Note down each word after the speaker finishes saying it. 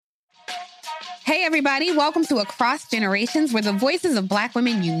Hey, everybody. Welcome to Across Generations, where the voices of Black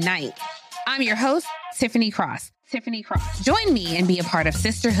women unite. I'm your host, Tiffany Cross. Join me and be a part of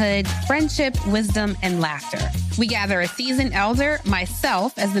sisterhood, friendship, wisdom, and laughter. We gather a seasoned elder,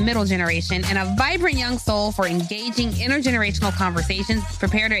 myself as the middle generation, and a vibrant young soul for engaging intergenerational conversations.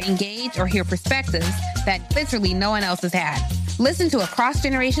 Prepare to engage or hear perspectives that literally no one else has had. Listen to Across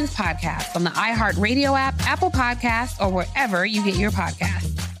Generations podcast on the iHeartRadio app, Apple Podcasts, or wherever you get your podcasts.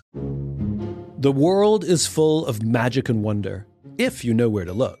 The world is full of magic and wonder, if you know where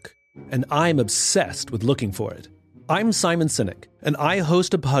to look. And I'm obsessed with looking for it. I'm Simon Sinek, and I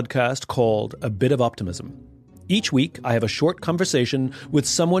host a podcast called A Bit of Optimism. Each week, I have a short conversation with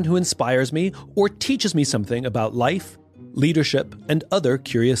someone who inspires me or teaches me something about life, leadership, and other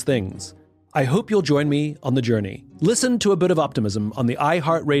curious things. I hope you'll join me on the journey. Listen to A Bit of Optimism on the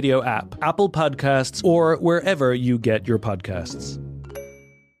iHeartRadio app, Apple Podcasts, or wherever you get your podcasts.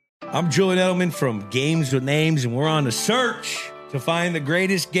 I'm Julian Edelman from Games with Names, and we're on a search to find the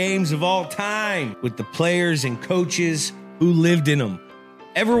greatest games of all time with the players and coaches who lived in them.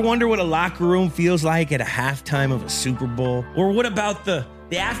 Ever wonder what a locker room feels like at a halftime of a Super Bowl? Or what about the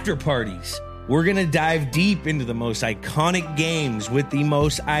after parties? We're going to dive deep into the most iconic games with the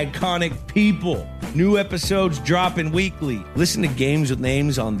most iconic people. New episodes dropping weekly. Listen to Games with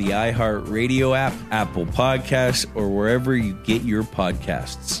Names on the iHeartRadio app, Apple Podcasts, or wherever you get your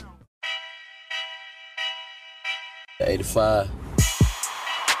podcasts. 85.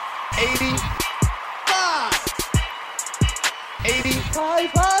 85.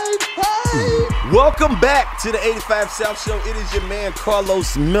 85. Welcome back to the 85 South Show. It is your man,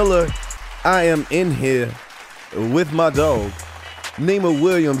 Carlos Miller. I am in here with my dog, Nema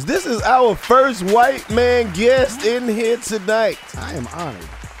Williams. This is our first white man guest in here tonight. I am honored.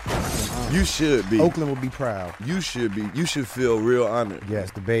 You should be. Oakland will be proud. You should be. You should feel real honored.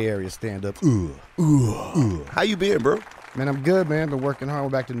 Yes, the Bay Area stand up. How you been, bro? Man, I'm good, man. Been working hard.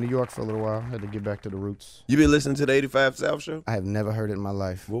 Went back to New York for a little while. Had to get back to the roots. You been listening to the 85 South Show? I have never heard it in my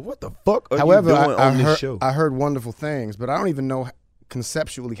life. Well, what the fuck are However, you doing on this heard, show? I heard wonderful things, but I don't even know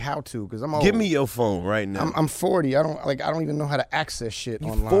conceptually how to, because I'm old. Give me your phone right now. I'm 40. I don't even know how to access shit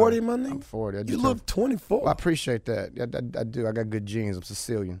online. 40, my nigga? I'm 40. You look 24. Well, I appreciate that. I do. I got good genes. I'm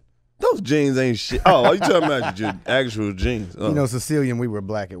Sicilian. Those jeans ain't shit. Oh, are you talking about your actual jeans? Oh. You know, Sicilian, we were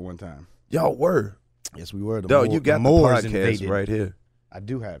black at one time. Y'all were. Yes, we were. You got the Moors podcast invaded. right here. I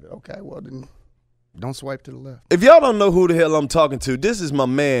do have it. Okay, well then, don't swipe to the left. If y'all don't know who the hell I'm talking to, this is my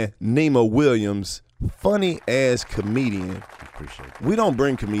man, Nema Williams, funny-ass comedian. I appreciate it. We don't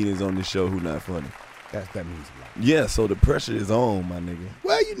bring comedians on this show who not funny. That means a lot. Yeah, so the pressure is on, my nigga.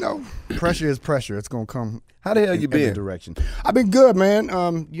 Well, you know, pressure is pressure. It's gonna come. How the hell you been? Every direction. I've been good,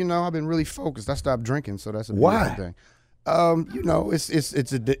 man. You know, I've been really focused. I stopped drinking, so that's a beautiful thing. You know, it's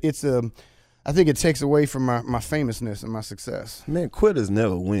a. I think it takes away from my famousness and my success. Man, quitters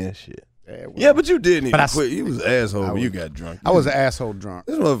never win shit. Well, Yeah, but you didn't even quit. You was an asshole when you got drunk. I was an asshole drunk.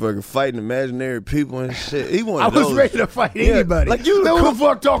 This motherfucker fighting imaginary people and shit. He I was ready to fight anybody. Like you, who the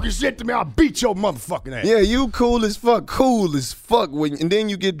fuck talking shit to me? I'll beat your motherfucking ass. Yeah, you cool as fuck. And then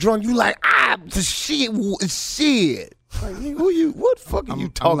you get drunk. You like the shit. Like, nigga, what the fuck are you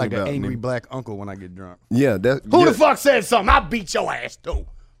talking I'm like about? an angry nigga? black uncle when I get drunk. Yeah, Who the fuck said something? I'll beat your ass too.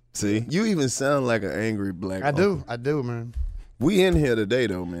 See, you even sound like an angry black uncle. I do, man. We in here today,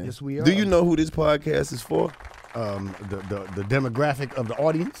 though, man. Yes, we are. Do you know who this podcast is for? The demographic of the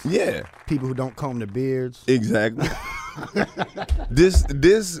audience. Yeah, People who don't comb their beards. exactly. This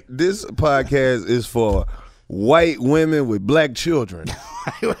podcast is for white women with black children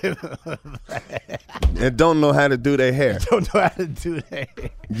and don't know how to do their hair. Don't know how to do that.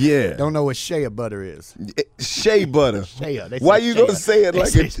 Yeah, Don't know what shea butter is. shea butter. Shea. They Why say you shea. gonna say it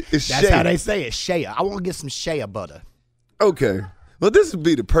like it's That's shea? how they say it. Shea. I want to get some shea butter. Okay. Well, this would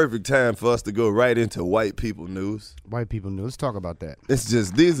be the perfect time for us to go right into white people news. White people news. Let's talk about that.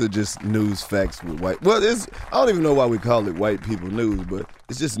 These are just news facts with white. Well, I don't even know why we call it white people news, but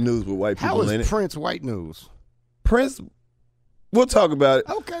it's just news with white people How in is it. Prince white news? Prince, we'll talk about it.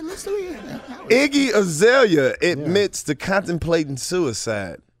 Okay, let's do it. Iggy Azalea admits to contemplating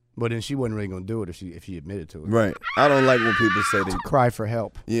suicide. But then she wasn't really gonna do it if she admitted to it. Right. I don't like when people say they Cry for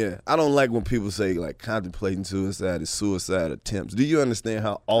help. Yeah, I don't like when people say like contemplating suicide is suicide attempts. Do you understand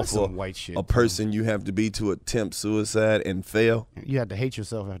how awful some white shit, a person you have to be to attempt suicide and fail? You have to hate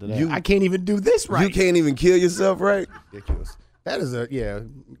yourself after that. You- I can't even do this right. You can't even kill yourself, right? Ridiculous. That is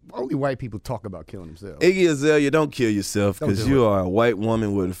Only white people talk about killing themselves. Iggy Azalea, don't kill yourself because do you are a white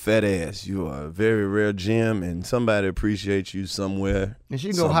woman with a fat ass. You are a very rare gem, and somebody appreciates you somewhere. And she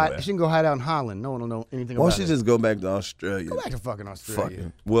can go hide. She can go hide out in Holland. No one will know anything about it. Why don't you just go back to Australia? Go back to fucking Australia.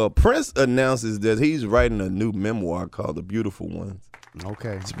 Fucking. Well, Prince announces that he's writing a new memoir called The Beautiful Ones.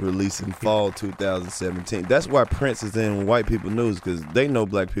 Okay. It's releasing fall 2017. That's why Prince is in white people news because they know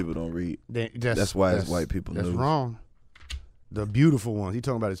black people don't read. That's why it's white people news. That's wrong. The beautiful ones. He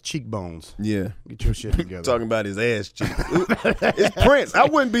talking about his cheekbones. Yeah. Get your shit together. Talking about his ass cheeks. It's Prince. I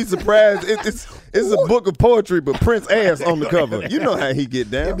wouldn't be surprised. It's a book of poetry, but Prince ass on the cover. You know how he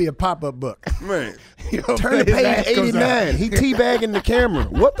get down. It'd be a pop-up book. Man. Turn to page 89. He teabagging the camera.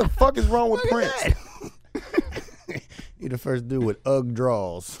 What the fuck is wrong with Prince? You the first dude with Ugg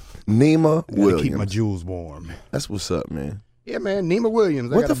draws. Nema Williams. Keep my jewels warm. That's what's up, man. Yeah, man. Nema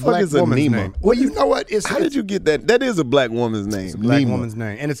Williams. What the fuck is a Nema? Name. Well, you know what? How did you get that? That is a black woman's name. It's a black woman's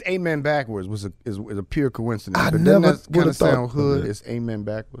name, and it's Amen backwards. Is a pure coincidence. I but never kind of sound hood. It's Amen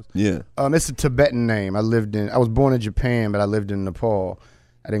backwards. Yeah. It's a Tibetan name. I was born in Japan, but I lived in Nepal.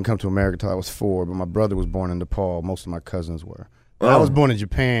 I didn't come to America until I was 4, but my brother was born in Nepal. Most of my cousins were. But I was born in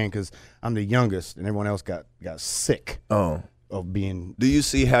Japan because I'm the youngest, and everyone else got sick. Of being. Do you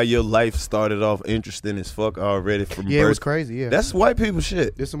see how your life started off interesting as fuck already from birth? Yeah, it was crazy. Yeah, that's white people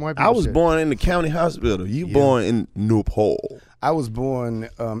shit. It's some white people. I was shit. born in the county hospital. You born in Nepal. I was born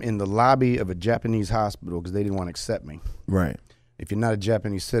in the lobby of a Japanese hospital because they didn't want to accept me. Right. If you're not a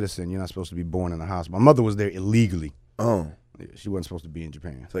Japanese citizen, you're not supposed to be born in a hospital. My mother was there illegally. Oh, yeah, she wasn't supposed to be in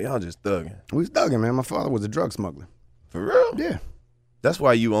Japan. So y'all just thugging. We was thugging, man. My father was a drug smuggler. For real? Yeah. That's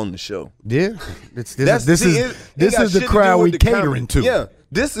why you on the show. Yeah, this is the crowd we catering to. Yeah,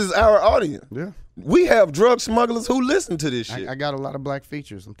 this is our audience. Yeah, we have drug smugglers who listen to this shit. I got a lot of black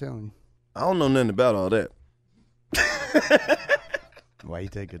features. I'm telling you. I don't know nothing about all that. Why you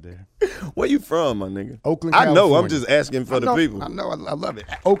take it there? Where you from, my nigga? Oakland, I California. know. I'm just asking for the people. I know. I love it.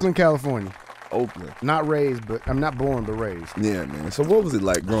 Oakland, California. Oakland. Not raised, but I'm not born, but raised. Yeah, man. So what was it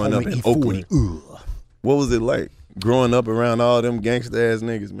like growing up in Oakland? What was it like? Growing up around all them gangsta ass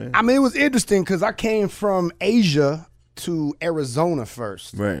niggas, man. I mean, it was interesting because I came from Asia to Arizona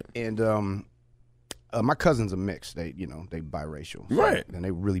first, right? And my cousins are mixed. They biracial, so, right? And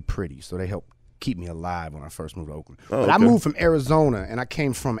they really pretty, so they helped keep me alive when I first moved to Oakland. But I moved from Arizona, and I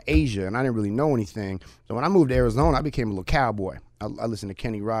came from Asia, and I didn't really know anything. So when I moved to Arizona, I became a little cowboy. I listened to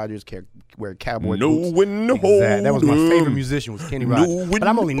Kenny Rogers, wear cowboy boots. Exactly. That was my favorite musician was Kenny Rogers. But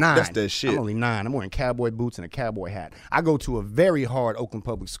I'm only 9. That's that shit. I'm only 9. I'm wearing cowboy boots and a cowboy hat. I go to a very hard Oakland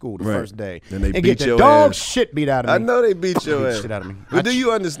public school the first day and get the dog shit beat out of me. I know they beat your ass. Shit out of me. But do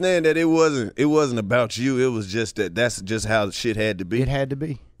you understand that it wasn't about you? It was just that's just how shit had to be. It had to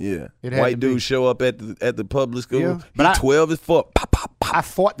be. Yeah. White dude show up at the public school. Yeah. But 12 as fuck. Pop, pop, pop. I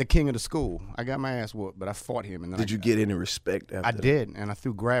fought the king of the school. I got my ass whooped, but I fought him. And then did you get any respect after I did, and I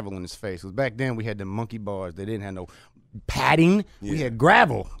threw gravel in his face. Because back then we had the monkey bars. They didn't have no padding. Yeah. We had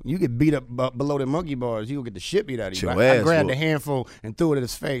gravel. You get beat up below the monkey bars. You would get the shit beat out of you. I grabbed a handful and threw it at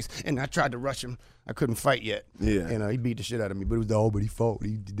his face, and I tried to rush him. I couldn't fight yet. Yeah. And he beat the shit out of me. But it was but he fought.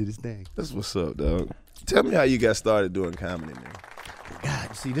 He did his thing. That's what's up, dog. Tell me how you got started doing comedy, man.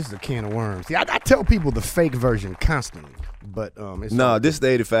 God, see, this is a can of worms. See, I tell people the fake version constantly, but this is the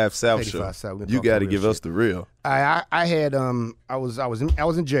 85 South show. South. You got to give us the real. I had I was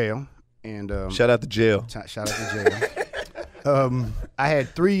in jail, and shout out to jail. Shout out to jail. I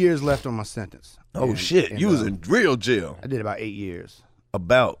had 3 years left on my sentence. Oh shit, you was in real jail. I did about 8 years.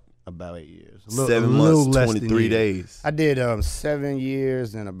 About 8 years. 7 months, 23 days. I did 7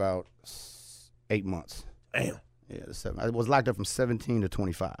 years and about 8 months. Damn. Yeah, I was locked up from 17 to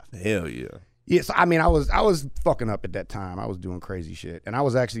 25. Hell yeah. Yeah, so I mean, I was fucking up at that time. I was doing crazy shit, and I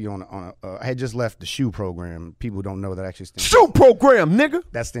was actually I had just left the SHOE program. People don't know that actually stands. SHOE program, nigga.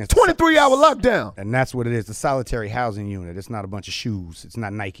 That stands 23-hour lockdown, and that's what it is. The solitary housing unit. It's not a bunch of shoes. It's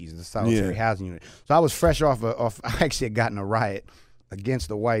not Nikes. It's a solitary housing unit. So I was fresh off. I actually had gotten a riot against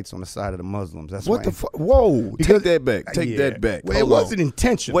the whites on the side of the Muslims. That's what the fuck? Whoa! Take that back. Take that back. Well, it wasn't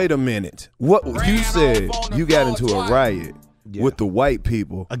intentional. Wait a minute. What you said? You got into a riot with the white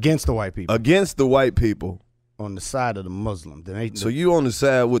people against the white people. Against the white people on the side of the Muslims. So you on the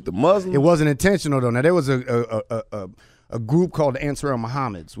side with the Muslims? It wasn't intentional though. Now there was a group called the Ansar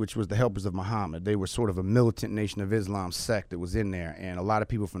al-Muhammads, which was the helpers of Muhammad. They were sort of a militant Nation of Islam sect that was in there, and a lot of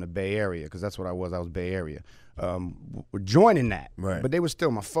people from the Bay Area, because that's what I was Bay Area, were joining that. Right. But they were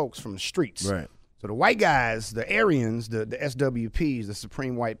still my folks from the streets. Right. So the white guys, the Aryans, the SWPs, the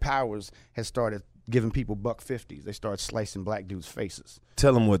Supreme White Powers, had started giving people $1.50s. They started slicing black dudes' faces.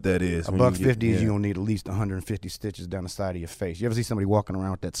 Tell them what that is. $1.50 is you gonna need at least 150 stitches down the side of your face. You ever see somebody walking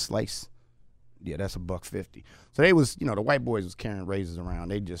around with that slice? Yeah, that's $1.50. So they was, the white boys was carrying razors around.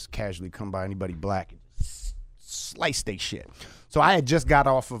 They just casually come by anybody black and slice they shit. So I had just got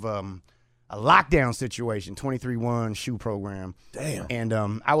off of a lockdown situation, 23-1 shoe program. Damn. And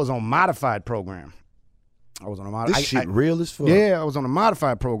I was on modified program. I was on a modified. This shit real as fuck. Yeah, I was on a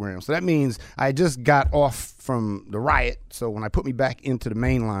modified program. So that means I just got off from the riot. So when I put me back into the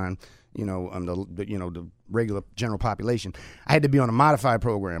main line, the regular general population, I had to be on a modified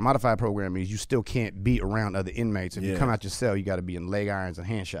program. Modified program means you still can't be around other inmates. If you come out your cell, you got to be in leg irons and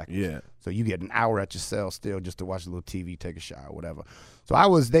hand shackles. Yeah. So you get an hour at your cell still just to watch a little TV, take a shower, whatever. So I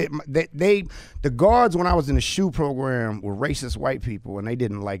was the guards when I was in the shoe program were racist white people, and they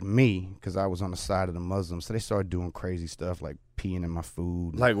didn't like me because I was on the side of the Muslims. So they started doing crazy stuff like peeing in my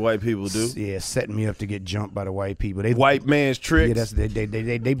food, like white people do. Yeah, setting me up to get jumped by the white people. White man's tricks. Yeah, that's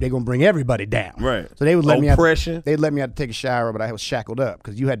they gonna bring everybody down. Right. So they would let oppression. me. They'd let me out to take a shower, but I was shackled up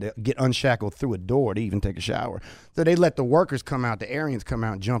because you had to get unshackled through a door to even take a shower. So they let the workers come out, the Aryans come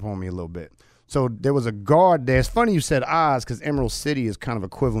out and jump on me a little bit. So there was a guard there. It's funny you said Oz because Emerald City is kind of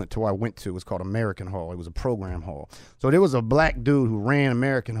equivalent to where I went to. It's called American Hall. It was a program hall. So there was a black dude who ran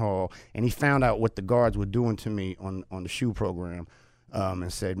American Hall, and he found out what the guards were doing to me on the shoe program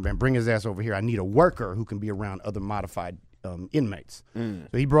and said, man, bring his ass over here. I need a worker who can be around other modified inmates.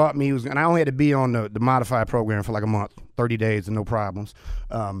 So he brought me, and I only had to be on the modified program for like a month, 30 days and no problems.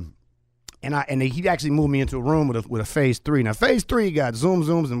 And he actually moved me into a room with a phase 3. Now phase 3 got zoom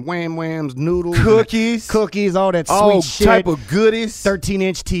zooms and wham whams, noodles, cookies, all that sweet shit, type of goodies.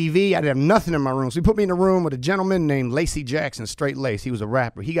 13-inch TV. I didn't have nothing in my room. So he put me in a room with a gentleman named Lacey Jackson, Straight Lace. He was a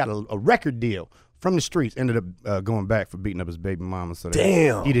rapper. He got a record deal from the streets. Ended up going back for beating up his baby mama. So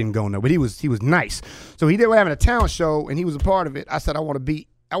damn, he didn't go nowhere. But he was nice. So he did having a talent show, and he was a part of it. I said I want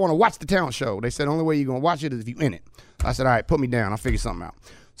to watch the talent show. They said the only way you're gonna watch it is if you in it. I said all right, put me down. I'll figure something out.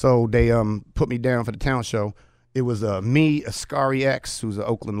 So they put me down for the talent show. It was me, Ascari X, who's an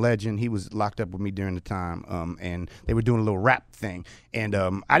Oakland legend. He was locked up with me during the time, and they were doing a little rap thing. And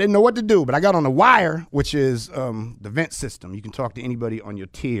I didn't know what to do, but I got on the Wire, which is the vent system. You can talk to anybody on your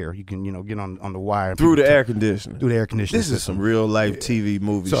tier. You can get on the Wire. Through the air conditioner. Through the air conditioning This is some real life TV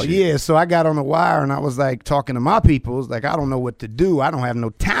movie so, shit. Yeah, so I got on the Wire, and I was like talking to my people. It was like, I don't know what to do. I don't have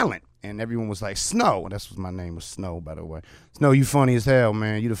no talent. And everyone was like, Snow. And that's what my name was, Snow, by the way. Snow, you funny as hell,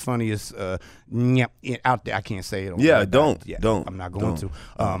 man. You the funniest out there. I can't say it. Don't. I'm not going to.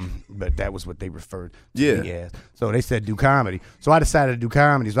 But that was what they referred to me as. So they said do comedy. So I decided to do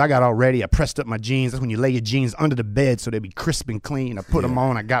comedy. So I got all ready. I pressed up my jeans. That's when you lay your jeans under the bed so they'd be crisp and clean. I put them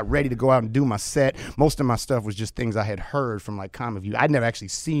on. I got ready to go out and do my set. Most of my stuff was just things I had heard from like Comedy View. I'd never actually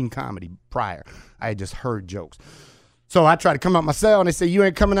seen comedy prior. I had just heard jokes. So I tried to come out my cell, and they said, you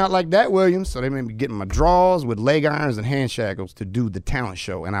ain't coming out like that, Williams. So they made me get in my drawers with leg irons and hand shackles to do the talent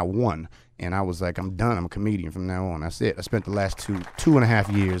show, and I won. And I was like, I'm done. I'm a comedian from now on. That's it. I spent the last two and a half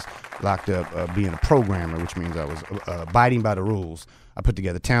years locked up being a programmer, which means I was abiding by the rules. I put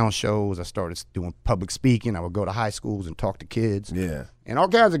together talent shows. I started doing public speaking. I would go to high schools and talk to kids. Yeah. And all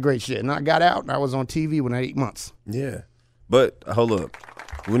kinds of great shit. And I got out, and I was on TV within 8 months. Yeah. But hold up.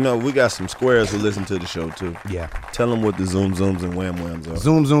 We know we got some squares who listen to the show too. Yeah. Tell them what the zoom zooms and wham whams are.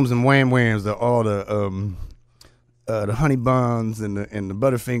 Zoom zooms and wham whams are all the honey buns and the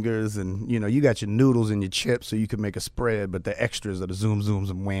Butterfingers, and you got your noodles and your chips so you can make a spread, but the extras are the zoom zooms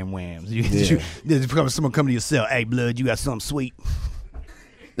and wham whams. Someone come to your cell, hey blood, you got something sweet?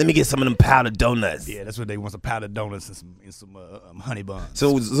 Let me get some of them powdered donuts. Yeah, that's what they want, some powdered donuts and some honey buns.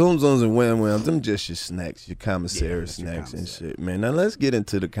 So zoom zooms and wham whams, them just your snacks, your commissary snacks and shit, man. Now let's get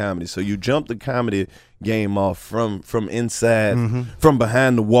into the comedy. So you jumped the comedy game off from inside, from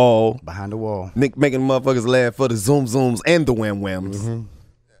behind the wall. Behind the wall. Making motherfuckers laugh for the zoom zooms and the wham whams.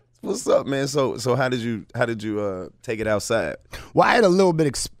 What's up, man? So how did you take it outside? Well, I had a little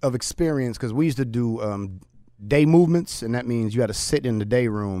bit of experience because we used to do day movements, and that means you got to sit in the day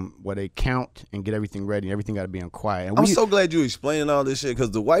room where they count and get everything ready. Everything got to be on quiet. And I'm so glad you explaining all this shit, because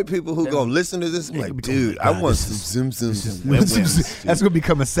the white people who gonna listen to this, I'm like, dude, I want some zoom zooms. That's gonna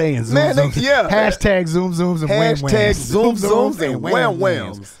become a saying. Zoom, man, zooms. Hashtag zoom zooms and wham whams. Hashtag zoom zooms and wham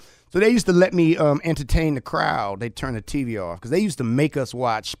whams. So they used to let me entertain the crowd. They turn the TV off because they used to make us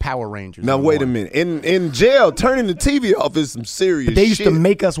watch Power Rangers. Now wait a minute. In jail, turning the TV off is some serious shit. But they used to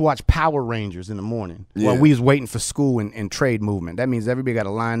make us watch Power Rangers in the morning while we was waiting for school and trade movement. That means everybody got to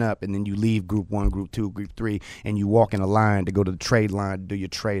line up, and then you leave group 1, group 2, group 3, and you walk in a line to go to the trade line, to do your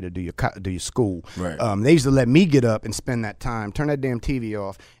trade or do your school. Right. They used to let me get up and spend that time, turn that damn TV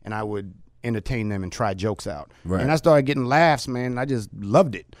off, and I would entertain them and try jokes out. Right. And I started getting laughs, man. I just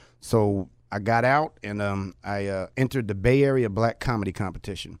loved it. So I got out and I entered the Bay Area Black Comedy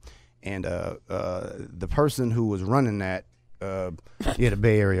Competition. And the person who was running that, the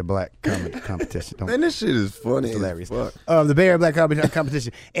Bay Area Black Comedy Competition. Man, this shit is funny. It's hilarious. Fuck. The Bay Area Black Comedy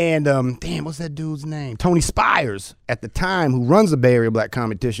Competition. And damn, what's that dude's name? Tony Spires, at the time, who runs the Bay Area Black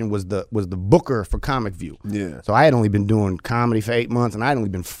Competition, was the booker for Comic View. Yeah. So I had only been doing comedy for 8 months, and I had only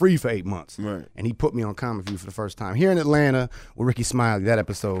been free for 8 months. Right. And he put me on Comic View for the first time here in Atlanta with Ricky Smiley. That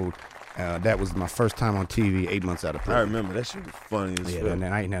episode. That was my first time on TV 8 months out of prison. I remember that shit was funny as fuck. And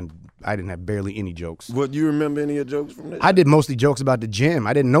then I didn't have barely any jokes. What, you remember any of your jokes from that? I did mostly jokes about the gym.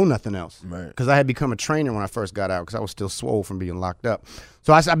 I didn't know nothing else. Right. Because I had become a trainer when I first got out because I was still swole from being locked up.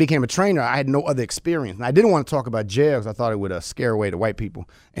 So I became a trainer. I had no other experience. And I didn't want to talk about jail because I thought it would scare away the white people.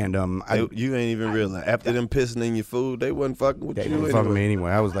 And you ain't even realize. After them pissing in your food, they wasn't fucking with you. They wasn't fucking me anyway.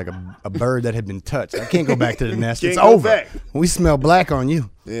 I was like a bird that had been touched. I can't go back to the nest. It's Can't go over. back. We smell black on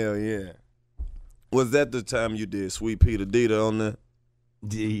you. Hell yeah. Was that the time you did Sweet Peter Dita on the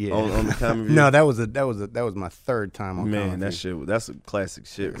on the Comic View? No, that was my third time on Man, Comic View. that's a classic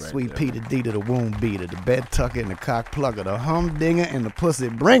shit right Sweet there. Peter Dita, the womb beater, the bed tucker and the cock plugger, the humdinger and the pussy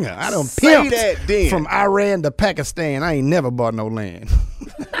bringer. I done Say pimped that then. from Iran to Pakistan. I ain't never bought no land.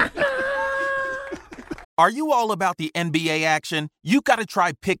 Are you all about the NBA action? You gotta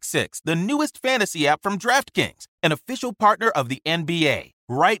try Pick Six, the newest fantasy app from DraftKings, an official partner of the NBA.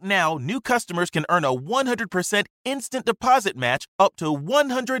 Right now, new customers can earn a 100% instant deposit match up to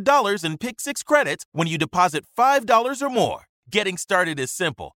 $100 in Pick Six credits when you deposit $5 or more. Getting started is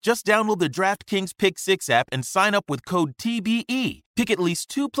simple. Just download the DraftKings Pick Six app and sign up with code TBE. Pick at least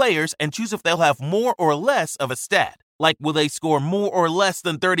 2 players and choose if they'll have more or less of a stat. Like, will they score more or less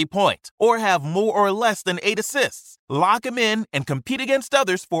than 30 points? Or have more or less than 8 assists? Lock them in and compete against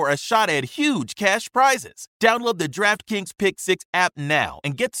others for a shot at huge cash prizes. Download the DraftKings Pick 6 app now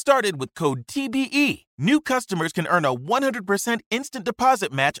and get started with code TBE. New customers can earn a 100% instant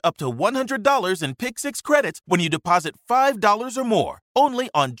deposit match up to $100 in Pick 6 credits when you deposit $5 or more. Only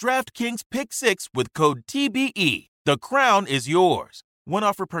on DraftKings Pick 6 with code TBE. The crown is yours. One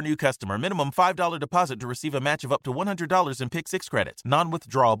offer per new customer. Minimum $5 deposit to receive a match of up to $100 in Pick 6 credits.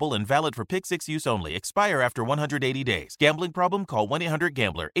 Non-withdrawable and valid for Pick 6 use only. Expire after 180 days. Gambling problem? Call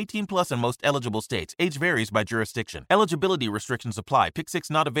 1-800-GAMBLER. 18 plus in most eligible states. Age varies by jurisdiction. Eligibility restrictions apply. Pick 6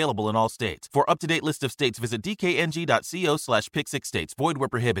 not available in all states. For up-to-date list of states, visit dkng.co/pick6states. Void where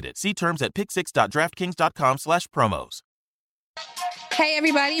prohibited. See terms at pick6.draftkings.com/promos. Hey,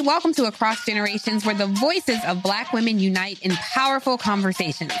 everybody. Welcome to Across Generations, where the voices of Black women unite in powerful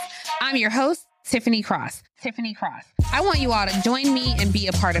conversations. I'm your host, Tiffany Cross. I want you all to join me and be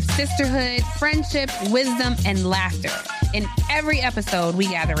a part of sisterhood, friendship, wisdom, and laughter. In every episode, we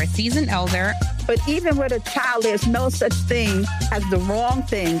gather a seasoned elder. But even with a child, there's no such thing as the wrong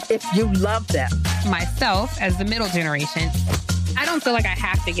thing if you love them. Myself, as the middle generation. I don't feel like I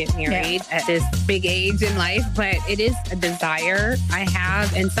have to get married at this big age in life, but it is a desire I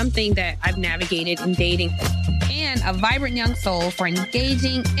have and something that I've navigated in dating. And a vibrant young soul for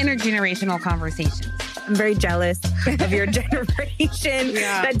engaging intergenerational conversations. I'm very jealous of your generation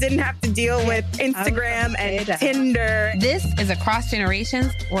that didn't have to deal with Instagram and Tinder. This is Across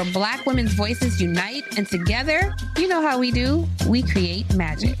Generations, where Black women's voices unite, and together, you know how we do, we create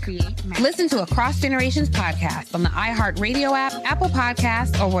magic. Listen to Across Generations podcast on the iHeartRadio app, Apple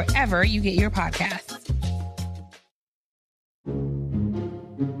Podcasts, or wherever you get your podcasts.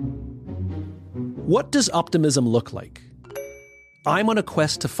 What does optimism look like? I'm on a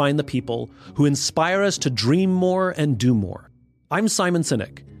quest to find the people who inspire us to dream more and do more. I'm Simon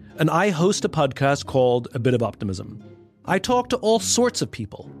Sinek, and I host a podcast called A Bit of Optimism. I talk to all sorts of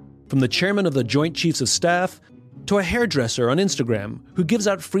people, from the chairman of the Joint Chiefs of Staff to a hairdresser on Instagram who gives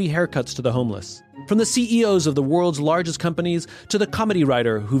out free haircuts to the homeless, from the CEOs of the world's largest companies to the comedy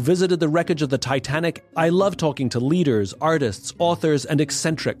writer who visited the wreckage of the Titanic. I love talking to leaders, artists, authors, and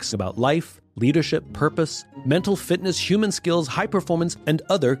eccentrics about life, leadership, purpose, mental fitness, human skills, high performance, and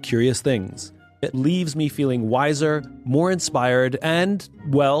other curious things. It leaves me feeling wiser, more inspired, and,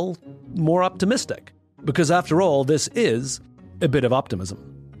 well, more optimistic. Because after all, this is a bit of optimism.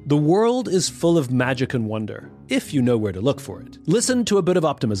 The world is full of magic and wonder, if you know where to look for it. Listen to A Bit of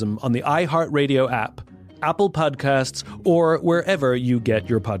Optimism on the iHeartRadio app, Apple Podcasts, or wherever you get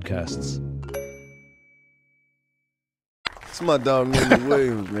your podcasts. It's my dog, Nema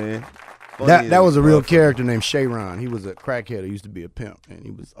Williams, man. That was a real character named Sharon. He was a crackhead who used to be a pimp, and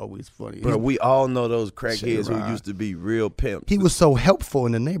he was always funny. Bro, we all know those crackheads who used to be real pimps. He was so helpful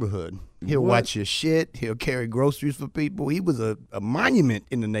in the neighborhood. He'll watch your shit. He'll carry groceries for people. He was a monument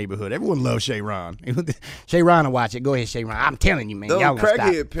in the neighborhood. Everyone loved Sharon. Sharon will watch it. Go ahead, Sharon. I'm telling you, man. Those y'all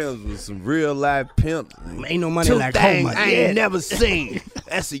crackhead pimps was some real life pimps. Ain't no money like home money. I ain't never seen.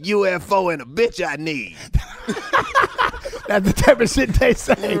 That's a UFO and a bitch I need. That's the type of shit they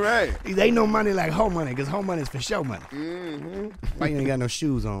say. Right. Ain't no money like home money, because home money is for show money. Mm-hmm. Why you ain't got no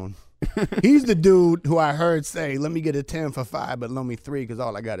shoes on? He's the dude who I heard say, let me get a 10 for 5, but loan me 3 because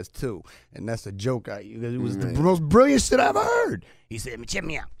all I got is 2. And that's a joke. It was the most brilliant shit I ever heard. He said, check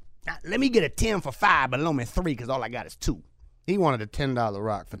me out. Now, let me get a 10 for 5, but loan me 3 because all I got is 2. He wanted a $10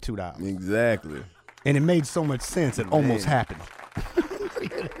 rock for $2. Exactly. And it made so much sense, it almost happened.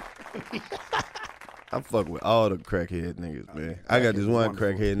 I fuck with all the crackhead niggas, man. I got this one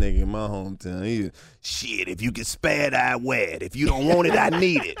crackhead nigga in my hometown. He was, shit, if you can spare it, I wear it. If you don't want it, I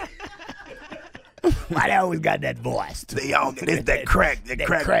need it. Why they always got that voice? They all get that crack. That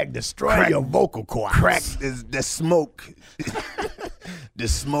crack destroy your vocal cords. Crack, the smoke. The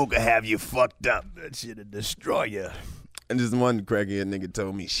smoke will have you fucked up. That shit'll destroy you. And this one crackhead nigga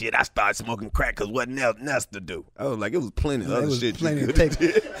told me, shit, I started smoking crack because wasn't else to do. I was like, it was plenty of other shit. Plenty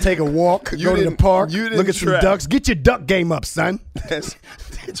to take a walk, go to the park, look at some ducks. Get your duck game up, son.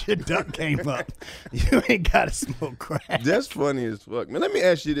 Get your duck game up. You ain't got to smoke crack. That's funny as fuck. Man, let me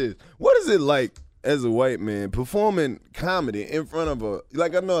ask you this. What is it like as a white man performing comedy in front of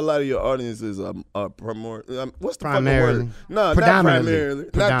like I know a lot of your audiences are what's the primarily. fucking word? No, not primarily.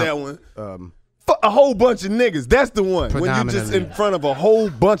 Not that one. A whole bunch of niggas. That's the one. When you just in front of a whole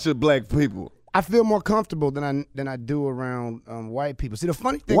bunch of black people. I feel more comfortable than I do around white people. See, the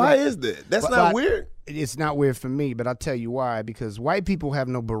funny thing. Why is that? That's not weird. It's not weird for me, but I'll tell you why. Because white people have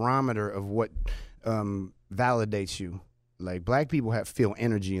no barometer of what validates you. Like black people feel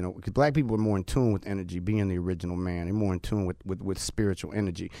energy, because black people are more in tune with energy, being the original man. They're more in tune with spiritual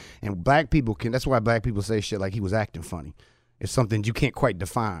energy. And black people that's why black people say shit like he was acting funny. It's something you can't quite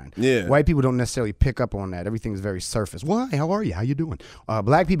define. Yeah. White people don't necessarily pick up on that. Everything's very surface. Why? How are you? How you doing?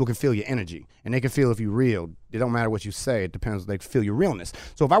 Black people can feel your energy, and they can feel if you're real. It don't matter what you say. It depends. They feel your realness.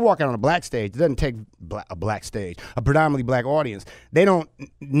 So if I walk out on a black stage, it doesn't take a predominantly black audience. They don't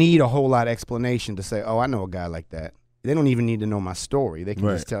need a whole lot of explanation to say, oh, I know a guy like that. They don't even need to know my story. They can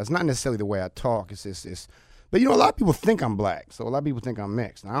just tell. It's not necessarily the way I talk. It's But, a lot of people think I'm black, so a lot of people think I'm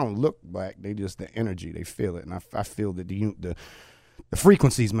mixed. Now, I don't look black. They just, the energy, they feel it. And I feel that the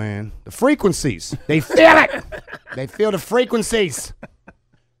frequencies, man. The frequencies. They feel it. They feel the frequencies.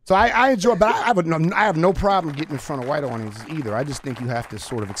 So I enjoy, but I have no problem getting in front of white audiences either. I just think you have to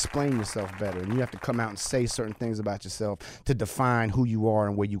sort of explain yourself better, and you have to come out and say certain things about yourself to define who you are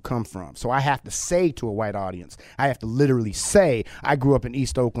and where you come from. So I have to say to a white audience, I have to literally say, I grew up in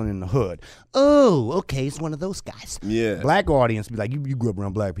East Oakland in the hood. Oh, okay, it's one of those guys. Yeah. Black audience be like, you grew up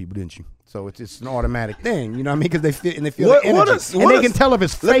around black people, didn't you? So it's an automatic thing, you know what I mean? Because they feel the energy, and they can tell if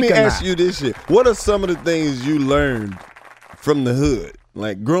it's fake or not. Let me ask you this shit. What are some of the things you learned from the hood?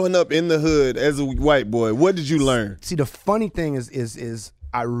 Like growing up in the hood as a white boy, what did you learn? See, the funny thing is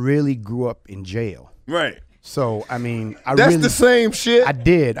I really grew up in jail. Right. So that's the same shit. I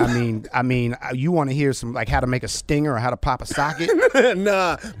did. I mean, you want to hear some like how to make a stinger or how to pop a socket?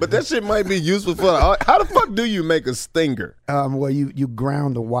 Nah, but that shit might be useful for. How the fuck do you make a stinger? Well, you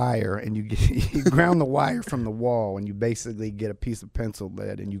ground the wire and you ground the wire from the wall, and you basically get a piece of pencil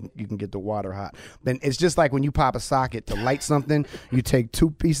lead, and you can get the water hot. Then it's just like when you pop a socket to light something. You take 2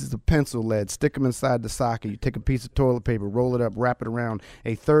 pieces of pencil lead, stick them inside the socket. You take a piece of toilet paper, roll it up, wrap it around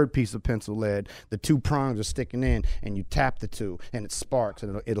a 3rd piece of pencil lead. The 2 prongs are sticking in, and you tap the 2, and it sparks,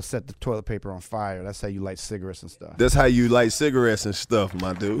 and it'll set the toilet paper on fire. That's how you light cigarettes and stuff. That's how you light cigarettes and stuff,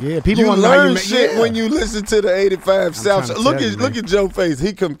 my dude. Yeah, people you learn shit when you listen to the 85 South Show. Look at Joe face.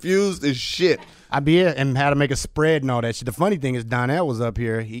 He confused as shit. I be here and how to make a spread and all that shit. The funny thing is Donnell was up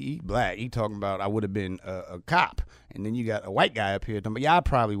here. He black. He talking about I would have been a cop. And then you got a white guy up here. But yeah, I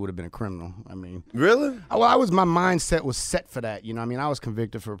probably would have been a criminal. I mean. Really? My mindset was set for that. You know what I mean? I was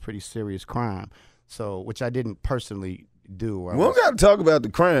convicted for a pretty serious crime. So, which I didn't personally do. We don't got to talk about the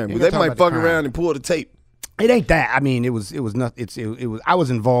crime. But they might fuck around and pull the tape. It ain't that. I mean, it was nothing. It was. I was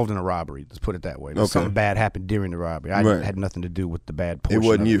involved in a robbery. Let's put it that way. Something bad happened during the robbery. I had nothing to do with the bad portion. It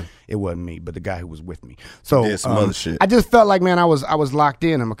wasn't you. It wasn't me, but the guy who was with me. So did some other shit. I just felt like, man, I was locked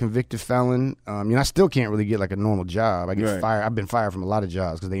in. I'm a convicted felon. I still can't really get like a normal job. I get fired. I've been fired from a lot of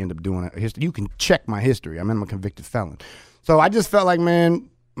jobs because they end up doing it. You can check my history. I'm a convicted felon. So I just felt like, man,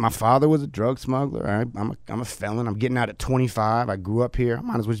 my father was a drug smuggler. All right? I'm a felon. I'm getting out at 25. I grew up here. I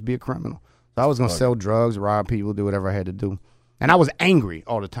might as well just be a criminal. So I was going to sell drugs, rob people, do whatever I had to do. And I was angry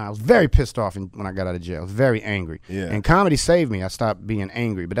all the time. I was very pissed off when I got out of jail. I was very angry. Yeah. And comedy saved me. I stopped being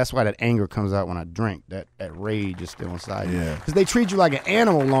angry. But that's why that anger comes out when I drink. That rage is still inside you. Because they treat you like an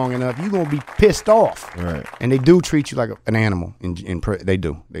animal long enough, you're going to be pissed off. Right. And they do treat you like an animal. They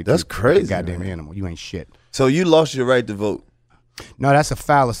do. That's crazy. Like a goddamn animal. You ain't shit. So you lost your right to vote. No, that's a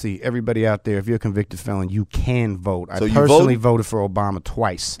fallacy. Everybody out there, if you're a convicted felon, you can vote. So I personally voted for Obama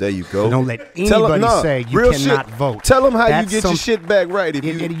twice. There you go. So don't let anybody say you cannot vote. Tell them how you get your shit back right.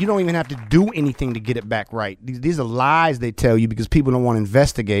 You don't even have to do anything to get it back right. These are lies they tell you because people don't want to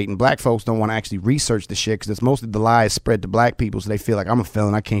investigate, and black folks don't want to actually research the shit because it's mostly the lies spread to black people, so they feel like I'm a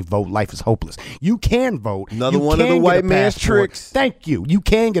felon, I can't vote, life is hopeless. You can vote. Another one of the white man's tricks. Thank you. You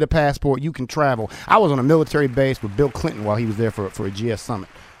can get a passport. You can travel. I was on a military base with Bill Clinton while he was there for a GS summit.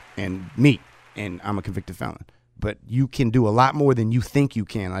 And I'm a convicted felon. But you can do a lot more than you think you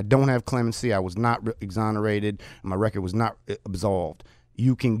can. I don't have clemency. I was not exonerated. My record was not absolved.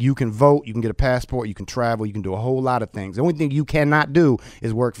 You can vote. You can get a passport. You can travel. You can do a whole lot of things. The only thing you cannot do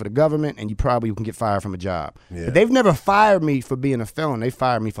is work for the government, and you probably can get fired from a job. Yeah. But they've never fired me for being a felon. They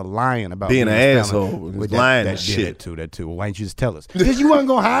fired me for lying about being an asshole. Lying and shit. That too. Well, why didn't you just tell us? Because you weren't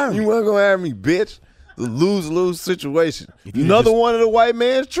gonna hire me. You weren't gonna hire me, bitch. The lose-lose situation. Another one of the white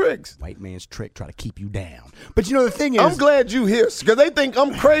man's tricks. White man's trick, try to keep you down. But you know the thing is, I'm glad you here because they think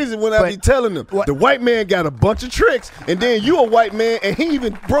I'm crazy when I be telling them the white man got a bunch of tricks, and then you a white man, and he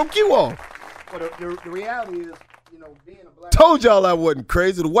even broke you off. Well, the reality is, being a black told y'all I wasn't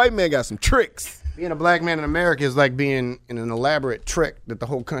crazy. The white man got some tricks. Being a black man in America is like being in an elaborate trick that the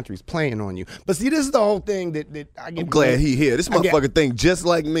whole country's playing on you. But see, this is the whole thing that I get. I'm glad he here. This motherfucker think just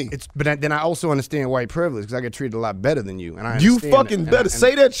like me. But then I also understand white privilege because I get treated a lot better than you. And you fucking better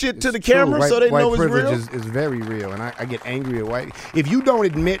say that shit to the camera so they know it's real. White privilege is very real, and I get angry at white. If you don't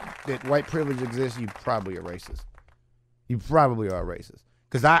admit that white privilege exists, you probably are racist. You probably are racist.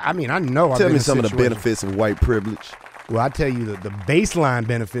 Because I know. Tell me some of the benefits of white privilege. Well, I tell you the baseline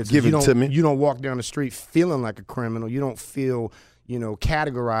benefits. Give it to me. You don't walk down the street feeling like a criminal. You don't feel,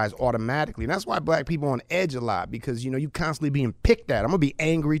 categorized automatically. And that's why black people are on edge a lot because, you constantly being picked at. I'm going to be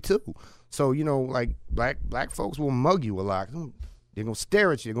angry too. So, like black folks will mug you a lot. They're going to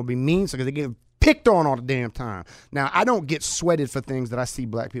stare at you. They're going to be mean because they get picked on all the damn time. Now, I don't get sweated for things that I see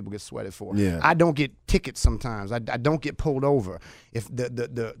black people get sweated for. Yeah. I don't get tickets sometimes. I don't get pulled over. If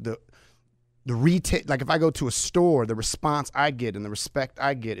the retail, like if I go to a store, the response I get and the respect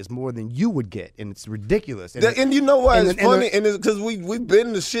I get is more than you would get, and it's ridiculous. And you know why it's funny? And it's because we've been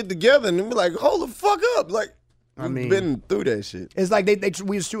in the shit together, and we're like, hold the fuck up, like we've been through that shit. It's like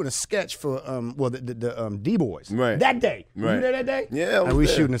we was shooting a sketch for the D Boys right that day. Right. You there that day? Yeah, and we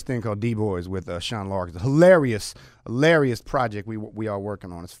was shooting this thing called D Boys with Sean Larkin. It's a hilarious project we are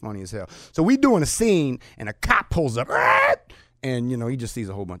working on. It's funny as hell. So we doing a scene, and a cop pulls up. And, he just sees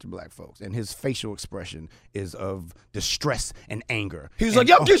a whole bunch of black folks. And his facial expression is of distress and anger. He was like,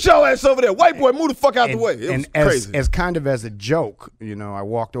 yo, get your ass over there. White boy, move the fuck out the way. It was crazy. As kind of as a joke, I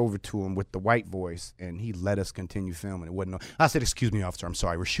walked over to him with the white voice, and he let us continue filming. It wasn't. I said, excuse me, officer, I'm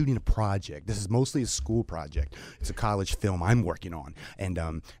sorry. We're shooting a project. This is mostly a school project. It's a college film I'm working on. And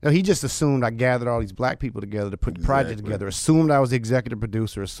he just assumed I gathered all these black people together to put the project together, assumed I was the executive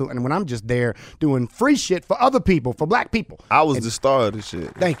producer, and when I'm just there doing free shit for other people, for black people. I was the star of this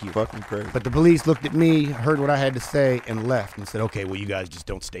shit. Thank you. Fucking crazy. But the police looked at me, heard what I had to say, and left and said, okay, well, you guys just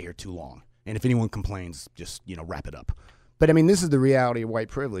don't stay here too long. And if anyone complains, just, wrap it up. But, this is the reality of white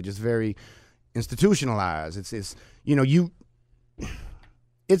privilege. It's very institutionalized.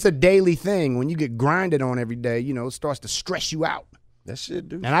 It's a daily thing. When you get grinded on every day, it starts to stress you out. That shit,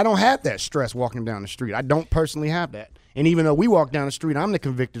 dude. And I don't have that stress walking down the street. I don't personally have that. And even though we walk down the street, I'm the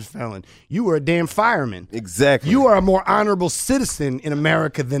convicted felon. You are a damn fireman. Exactly. You are a more honorable citizen in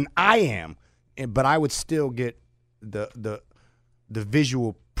America than I am. But I would still get the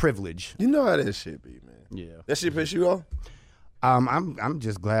visual privilege. You know how that shit be, man. Yeah. That shit piss you off? I'm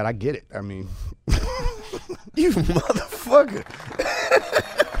just glad I get it. You motherfucker.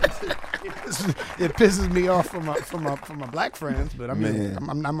 It pisses me off from my black friends, but I'm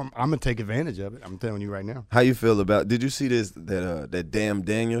gonna take advantage of it. I'm telling you right now. How you feel about? Did you see that damn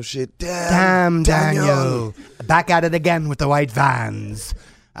Daniel shit? Damn Daniel, back at it again with the white vans.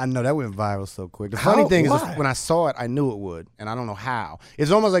 I know that went viral so quick. The funny thing is, when I saw it, I knew it would, and I don't know how.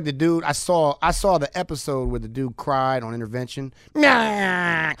 It's almost like the dude I saw the episode where the dude cried on intervention.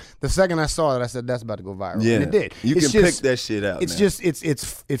 The second I saw it, I said that's about to go viral. Yeah, and it did. You can pick that shit out. It's just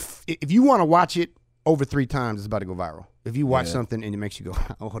if you want to watch it over 3 times, it's about to go viral. If you watch something and it makes you go,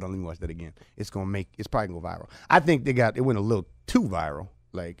 oh, hold on, let me watch that again. It's probably gonna go viral. I think it went a little too viral.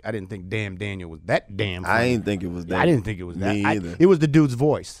 Like, I didn't think Damn Daniel was that damn funny. I ain't think it was that. I didn't think it was that. Me either. It was the dude's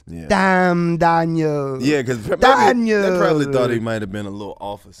voice. Yeah. Damn Daniel. Yeah, because they probably thought he might have been a little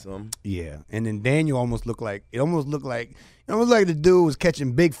off or something. Yeah, and then Daniel almost looked like the dude was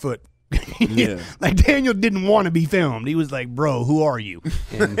catching Bigfoot. Yeah. Like Daniel didn't want to be filmed. He was like, bro, who are you?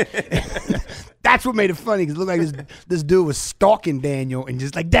 And that's what made it funny, because it looked like this dude was stalking Daniel and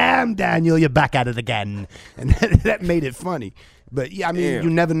just like, damn, Daniel, you're back at it again. And that made it funny. But yeah, I mean, you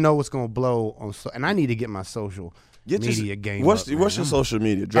never know what's going to blow on. And I need to get my social media game What's up, your social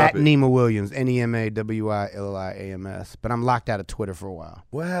media? Drop at it. Nema Williams, NEMAWILLIAMS. But I'm locked out of Twitter for a while.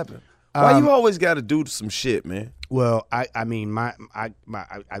 What happened? Why you always got to do some shit, man? Well, I got a.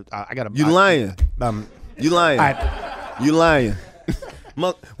 You lying? You lying? You lying?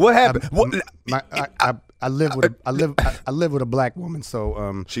 What happened? I live with a black woman,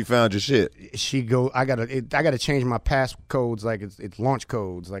 so she found your shit. I gotta change my passcodes, like it's launch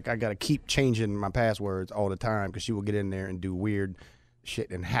codes. Like I gotta keep changing my passwords all the time, because she will get in there and do weird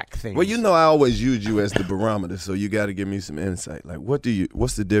shit and hack things. Well, you know, I always use you as the barometer, so you got to give me some insight. Like,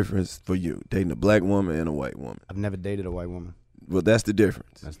 what's the difference for you dating a black woman and a white woman? I've never dated a white woman. Well, that's the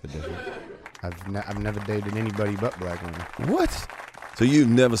difference. That's the difference. I've never dated anybody but black women. What? So you've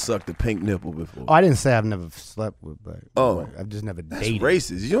never sucked a pink nipple before? Oh, I didn't say I've never slept with black. Oh, I've just never that's dated.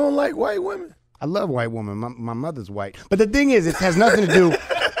 Racist. You don't like white women? I love white women. My mother's white, but the thing is, it has nothing to do.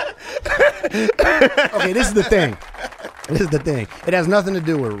 Okay, this is the thing. It has nothing to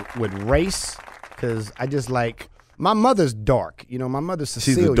do with race, because I just like, my mother's dark. You know, my mother's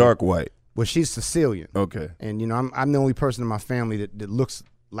Sicilian. She's a dark white. Well, she's Sicilian. Okay. And, you know, I'm the only person in my family that looks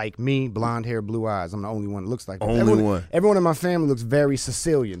like me, blonde hair, blue eyes. I'm the only one that looks like that. Everyone in my family looks very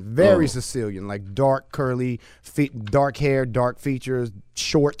Sicilian. Sicilian. Like dark, curly feet, dark hair, dark features,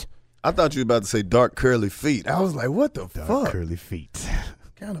 short. I thought you were about to say dark, curly feet. I was like, what the fuck? Curly feet.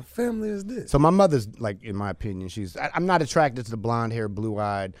 What kind of family is this? So my mother's, like, in my opinion, I'm not attracted to the blonde hair,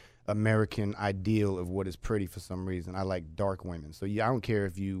 blue-eyed American ideal of what is pretty for some reason. I like dark women. So yeah, I don't care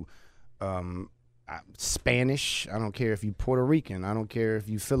if you Spanish. I don't care if you Puerto Rican. I don't care if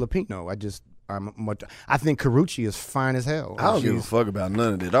you Filipino. I think Karuchi is fine as hell. I don't give a fuck about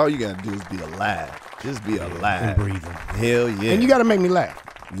none of that. All you gotta do is be alive. Just be alive. And breathing. Hell yeah. And you gotta make me laugh.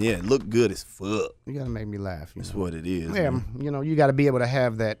 Yeah, look good as fuck. You gotta make me laugh. That's what it is. Yeah, man. you know, you gotta be able to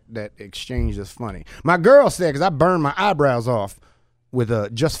have that exchange that's funny. My girl said, because I burned my eyebrows off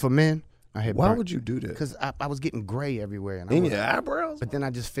with Just for Men. Why would you do that? Because I was getting gray everywhere. And in your eyebrows? But then I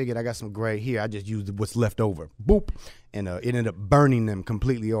just figured I got some gray here. I just used what's left over. Boop. And it ended up burning them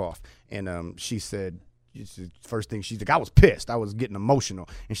completely off. And she said, first thing, she's like, I was pissed. I was getting emotional.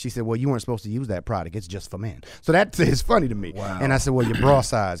 And she said, well, you weren't supposed to use that product. It's just for men. So that is funny to me. Wow. And I said, well, your bra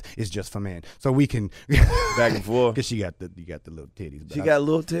size is just for men. So we can back and forth. Because you got the little titties. She got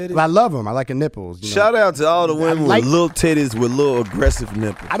little titties? But I love them. I like the nipples. Shout out to all the women with little titties with little aggressive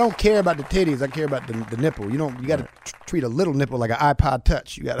nipples. I don't care about the titties. I care about the nipple. You got to treat a little nipple like an iPod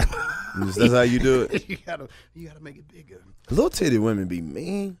Touch. You got to. That's how you do it. you gotta make it bigger. Little titty women be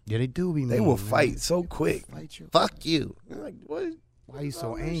mean. Yeah, they do be mean. They will fight so quick. Fuck you. Like, what? Why are you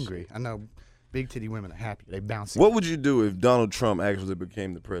so angry? I know big titty women are happy. They bounce. What would you do if Donald Trump actually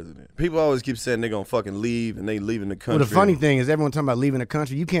became the president? People always keep saying they're gonna fucking leave and they leaving the country. Well, the funny thing is, everyone talking about leaving the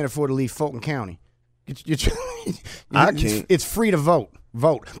country. You can't afford to leave Fulton County. I can't. It's free to vote.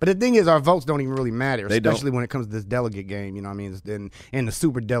 But the thing is, our votes don't even really matter, especially don't. when it comes to this delegate game. You know what I mean? And the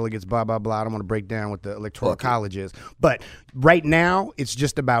super delegates, blah, blah, blah. I don't want to break down what the electoral college is. But right now, it's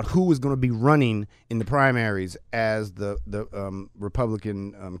just about who is going to be running in the primaries as the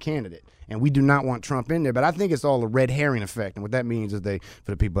Republican candidate. And we do not want Trump in there. But I think it's all a red herring effect. And what that means is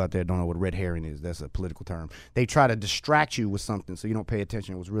for the people out there that don't know what red herring is, that's a political term. They try to distract you with something so you don't pay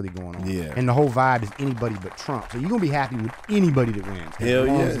attention to what's really going on. Yeah. And the whole vibe is anybody but Trump. So you're going to be happy with anybody that wins. Hell as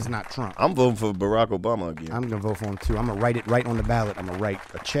long yeah. as it's not Trump. I'm voting for Barack Obama again. I'm going to vote for him too. I'm going to write it right on the ballot. I'm going to write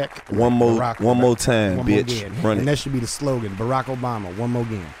a check. One more time, bitch. Run and it. that should be the slogan. Barack Obama, one more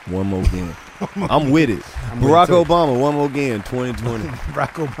again. One more again. I'm with it. Barack Obama, one more again, 2020.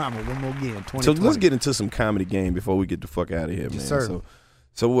 Barack Obama, one more again, 2020. So let's get into some comedy game before we get the fuck out of here, man. Yes, sir.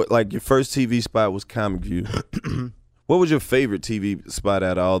 So what? Like your first TV spot was Comic View. What was your favorite TV spot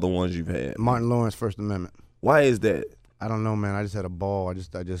out of all the ones you've had? Martin Lawrence, First Amendment. Why is that? I don't know, man. I just had a ball.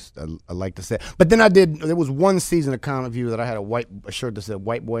 I like to say. But then there was one season of Comic View that I had a shirt that said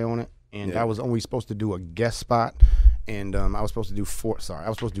white boy on it. And I was only supposed to do a guest spot. And I was supposed to do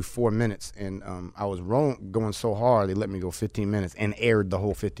 4 minutes. And I was going so hard, they let me go 15 minutes and aired the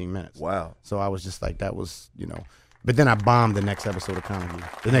whole 15 minutes. Wow. So I was just like, that was, But then I bombed the next episode of Comic View,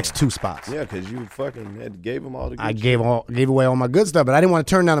 the next 2 spots. Yeah, because you fucking gave them all the good I shit. gave away all my good stuff, but I didn't want to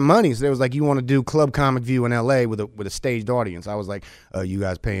turn down the money. So they was like, you want to do Club Comic View in L.A. with a staged audience. I was like, you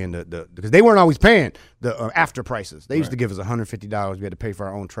guys paying because they weren't always paying the after prices. They used to give us $150. We had to pay for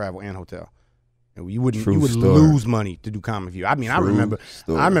our own travel and hotel. And you would lose money to do Comic View. I mean, I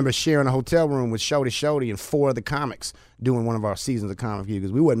remember sharing a hotel room with Shody and 4 other comics doing one of our seasons of Comic View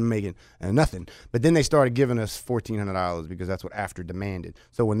because we wasn't making nothing. But then they started giving us $1,400 because that's what After demanded.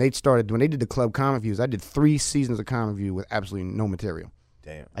 So when they did the Club Comic Views, I did 3 seasons of Comic View with absolutely no material.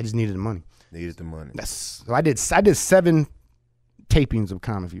 Damn. I just needed the money. So I did 7 tapings of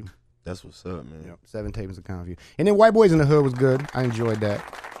Comic View. That's what's up, man. Yep, 7 tapings of Comic View. And then White Boys in the Hood was good. I enjoyed that.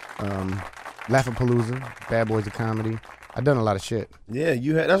 Laugh-A-Palooza, Bad Boys of Comedy. I've done a lot of shit. Yeah,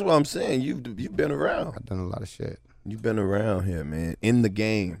 that's what I'm saying. You've been around. I've done a lot of shit. You've been around here, man. In the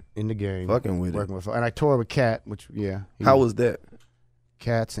game. Fucking with it. And I toured with Cat, which, yeah. How was that?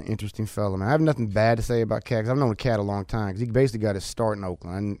 Cat's an interesting fella, man. I have nothing bad to say about Cat because I've known Cat a long time because he basically got his start in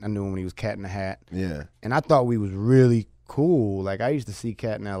Oakland. I knew him when he was Cat in the Hat. Yeah. And I thought we was really cool. Like, I used to see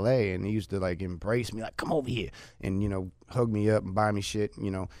Cat in L.A. and he used to, like, embrace me, like, come over here and, hug me up and buy me shit,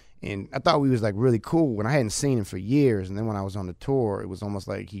 And I thought we was, like, really cool when I hadn't seen him for years. And then when I was on the tour, it was almost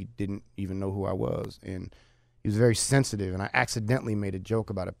like he didn't even know who I was. And he was very sensitive. And I accidentally made a joke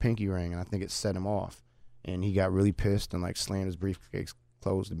about a pinky ring, and I think it set him off. And he got really pissed and, like, slammed his briefcase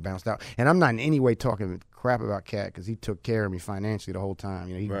closed and bounced out. And I'm not in any way talking crap about Cat because he took care of me financially the whole time.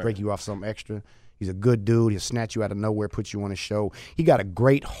 He'd break you off something extra. He's a good dude. He'll snatch you out of nowhere, put you on a show. He got a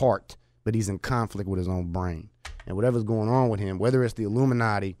great heart, but he's in conflict with his own brain. And whatever's going on with him, whether it's the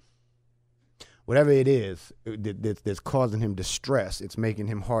Illuminati, whatever it is that's causing him distress, it's making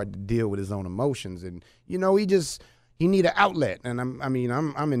him hard to deal with his own emotions. And, he need an outlet. And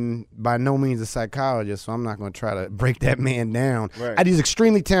I'm by no means a psychologist, so I'm not going to try to break that man down. Right. He's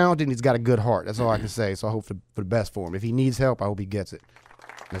extremely talented and he's got a good heart. That's all I can say. So I hope for the best for him. If he needs help, I hope he gets it.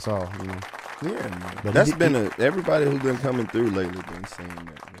 That's all, Yeah, man. But that's everybody who's been coming through lately been saying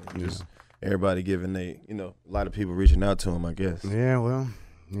that, man. Just everybody giving a lot of people reaching out to him, I guess. Yeah, well,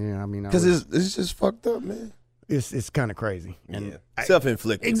 yeah, because it's just fucked up, man. It's kind of crazy. And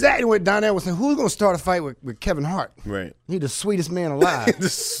self-inflicted. Exactly what Donnell was saying. Who's going to start a fight with Kevin Hart? Right. He's the sweetest man alive. The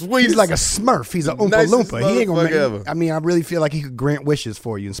sweetest. He's like a Smurf. He's an Oompa Loompa. He ain't gonna make ever. I really feel like he could grant wishes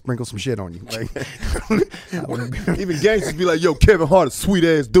for you and sprinkle some shit on you. Like, even gangsters be like, yo, Kevin Hart a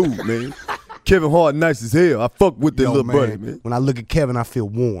sweet-ass dude, man. Kevin Hart nice as hell. I fuck with that little buddy, man. When I look at Kevin, I feel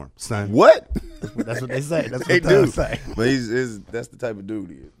warm, son. What? That's what they say. That's what they they say. But that's the type of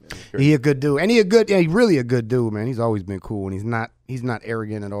dude he is, man. He a good dude. And he's really a good dude, man. He's always been cool. And he's not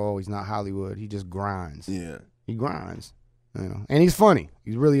arrogant at all. He's not Hollywood. He just grinds. Yeah. He grinds. And he's funny.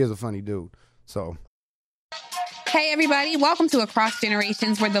 He really is a funny dude. So Hey, everybody. Welcome to Across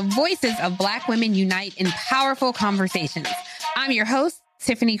Generations, where the voices of Black women unite in powerful conversations. I'm your host,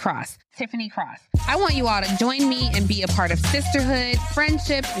 Tiffany Cross. I want you all to join me and be a part of sisterhood,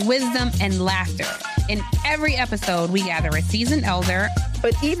 friendship, wisdom, and laughter. In every episode, we gather a seasoned elder.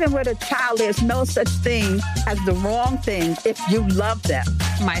 But even with a child, there's no such thing as the wrong thing if you love them.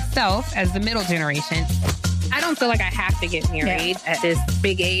 Myself as the middle generation. I don't feel like I have to get married at this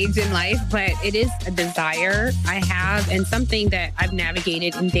big age in life, but it is a desire I have and something that I've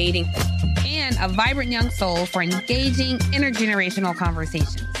navigated in dating. And a vibrant young soul for engaging intergenerational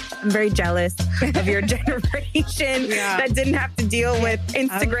conversations. I'm very jealous of your generation that didn't have to deal with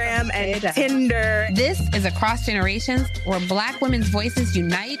Instagram and Tinder. This is Across Generations, where Black women's voices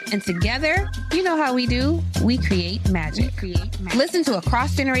unite, and together, you know how we do, we create magic. Listen to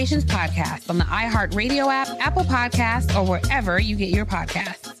Across Generations podcast on the iHeartRadio app, Apple Podcasts, or wherever you get your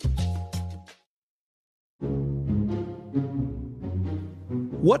podcasts.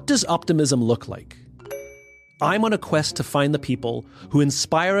 What does optimism look like? I'm on a quest to find the people who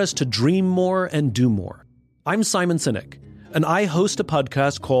inspire us to dream more and do more. I'm Simon Sinek, and I host a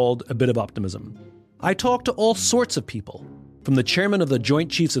podcast called A Bit of Optimism. I talk to all sorts of people, from the chairman of the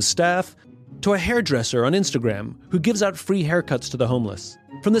Joint Chiefs of Staff to a hairdresser on Instagram who gives out free haircuts to the homeless,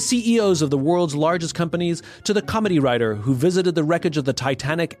 from the CEOs of the world's largest companies to the comedy writer who visited the wreckage of the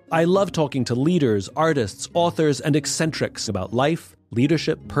Titanic. I love talking to leaders, artists, authors, and eccentrics about life,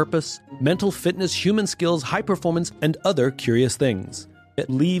 leadership, purpose, mental fitness, human skills, high performance, and other curious things. It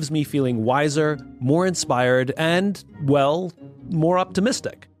leaves me feeling wiser, more inspired, and, well, more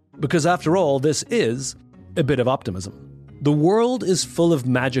optimistic. Because after all, this is a bit of optimism. The world is full of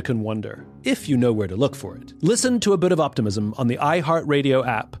magic and wonder, if you know where to look for it. Listen to A Bit of Optimism on the iHeartRadio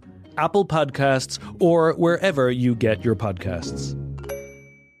app, Apple Podcasts, or wherever you get your podcasts.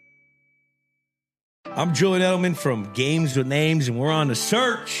 I'm Julian Edelman from Games with Names, and we're on the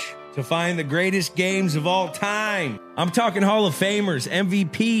search to find the greatest games of all time. I'm talking Hall of Famers,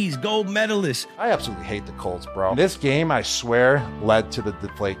 MVPs, gold medalists. I absolutely hate the Colts, bro. This game, I swear, led to the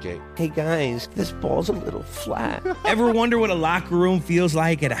Deflategate. Hey, guys, this ball's a little flat. Ever wonder what a locker room feels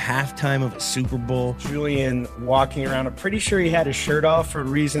like at a halftime of a Super Bowl? Julian walking around, I'm pretty sure he had his shirt off for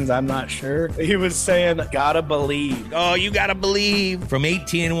reasons I'm not sure. He was saying, gotta believe. Oh, you gotta believe. From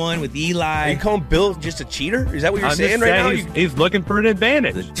 18-1 with Eli. Are you calling Bill just a cheater? Is that what you're saying right now? He's looking for an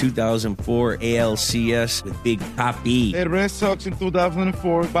advantage. The 2004 ALCS with Big Papi. The Red Sox in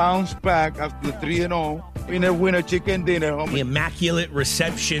 2004 bounced back after 3-0 in a winner chicken dinner. The immaculate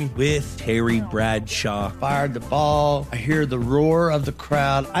reception with Terry Bradshaw. Fired the ball. I hear the roar of the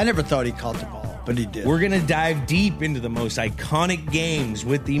crowd. I never thought he caught the ball, but he did. We're going to dive deep into the most iconic games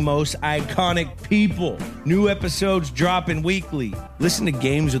with the most iconic people. New episodes dropping weekly. Listen to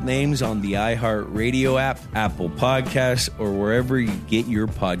Games with Names on the iHeartRadio app, Apple Podcasts, or wherever you get your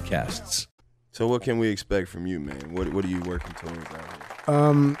podcasts. So what can we expect from you, man? What are you working towards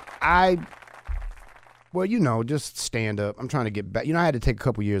out here? Well, just stand up. I'm trying to get back. I had to take a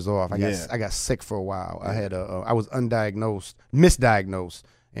couple years off. I got sick for a while. Yeah. I was misdiagnosed,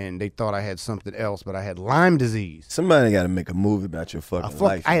 and they thought I had something else, but I had Lyme disease. Somebody got to make a movie about your fucking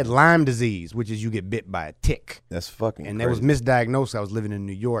life. I had Lyme disease, which is you get bit by a tick. That's fucking And crazy. that was misdiagnosed. I was living in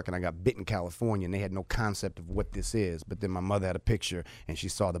New York, and I got bit in California, and they had no concept of what this is. But then my mother had a picture, and she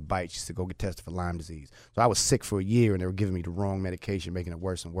saw the bite. She said, go get tested for Lyme disease. So I was sick for a year, and they were giving me the wrong medication, making it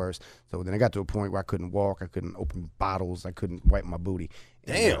worse and worse. So then I got to a point where I couldn't walk. I couldn't open bottles. I couldn't wipe my booty.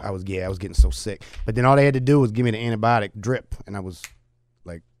 Damn. And I was getting so sick. But then all they had to do was give me the antibiotic drip, and I was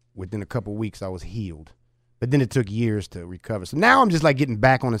like, within a couple weeks, I was healed. But then it took years to recover. So now I'm just like getting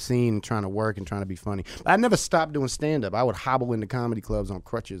back on the scene and trying to work and trying to be funny. But I never stopped doing stand-up. I would hobble into comedy clubs on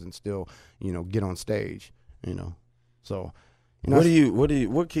crutches and still, get on stage, So,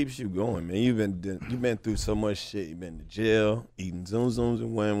 what keeps you going, man? You've been through so much shit. You've been to jail, eating Zoom Zooms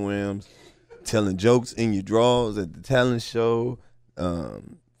and Wham Whams, telling jokes in your drawers at the talent show,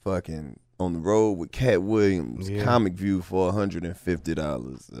 fucking on the road with Cat Williams, Comic View for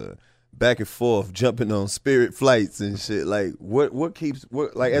 $150, back and forth, jumping on Spirit flights and shit. Like, what keeps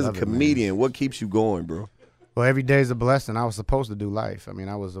as a comedian, what keeps you going, bro? Well, every day is a blessing. I was supposed to do life. I mean,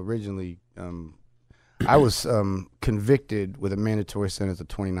 I was originally, convicted with a mandatory sentence of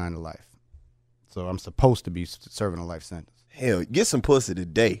 29 to life. So I'm supposed to be serving a life sentence. Hell, get some pussy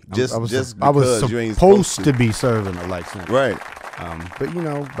today. I was supposed to be serving a life sentence. Right. But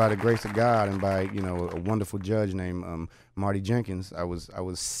by the grace of God and by a wonderful judge named Marty Jenkins, I was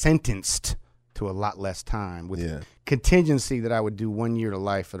sentenced to a lot less time with contingency that I would do 1 year to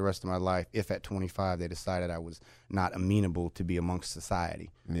life for the rest of my life if at 25 they decided I was not amenable to be amongst society.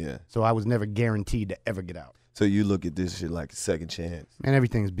 Yeah. So I was never guaranteed to ever get out. So you look at this shit like a second chance. Man,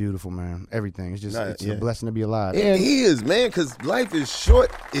 everything's beautiful, man. Everything. It's just it's a blessing to be alive. It is, man, because life is short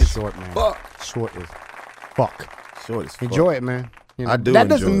as short, man. Fuck. Short as fuck. Short as fuck. Enjoy it, man. I do. That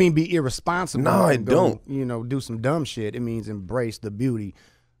doesn't mean be irresponsible. No, I don't. Do some dumb shit. It means embrace the beauty,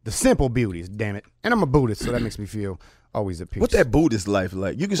 the simple beauties, damn it. And I'm a Buddhist, so that makes me feel always at peace. What's that Buddhist life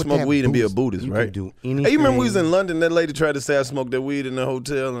like? You can smoke weed and be a Buddhist, you right? Can do anything. Hey, you remember we was in London, that lady tried to say I smoked that weed in the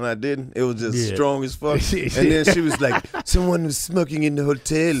hotel and I didn't? It was just strong as fuck. And then she was like, someone was smoking in the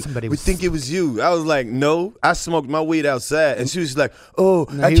hotel. We think it was you. I was like, no, I smoked my weed outside. And she was like,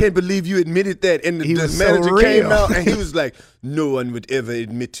 I can't believe you admitted that. And the manager came out and he was like, no one would ever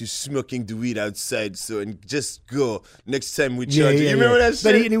admit to smoking the weed outside, so and just go. Next time we charge you. You remember that shit?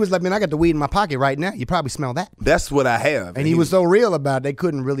 But he was like, man, I got the weed in my pocket right now. You probably smell that. That's what I have. And he was so real about it, they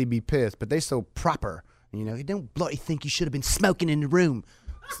couldn't really be pissed. But they so proper. You don't bloody think you should have been smoking in the room.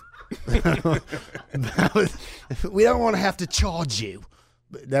 We don't want to have to charge you.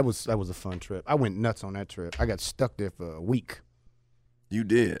 But that was a fun trip. I went nuts on that trip. I got stuck there for a week. You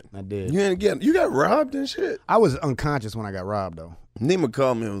did. I did. You got robbed and shit? I was unconscious when I got robbed, though. Nema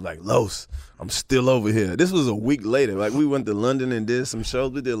called me and was like, Los, I'm still over here. This was a week later. Like, we went to London and did some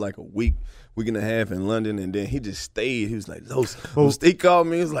shows. We did like a week and a half in London, and then he just stayed. He was like, Los. He called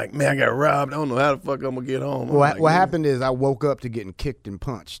me. He was like, man, I got robbed. I don't know how the fuck I'm going to get home. What happened is I woke up to getting kicked and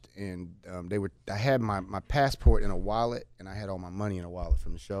punched, and I had my passport in a wallet, and I had all my money in a wallet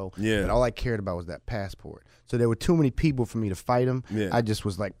from the show. Yeah. And all I cared about was that passport. So there were too many people for me to fight them. Yeah. I just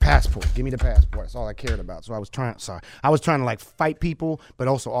was like, passport, give me the passport. That's all I cared about. So I was trying to like fight people, but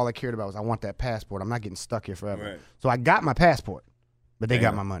also all I cared about was I want that passport. I'm not getting stuck here forever. Right. So I got my passport, but they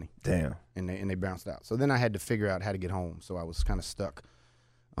got my money. Damn. And they bounced out. So then I had to figure out how to get home. So I was kind of stuck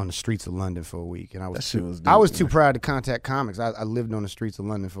on the streets of London for a week. And I was too proud to contact comics. I lived on the streets of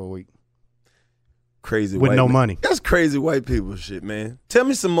London for a week. crazy with white no man. money. That's crazy white people shit, man. Tell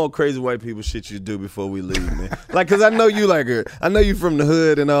me some more crazy white people shit you do before we leave, man. Like, cause I know you I know you from the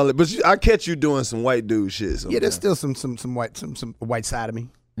hood and all that, but I catch you doing some white dude shit. Sometimes. Yeah, there's still some white side of me.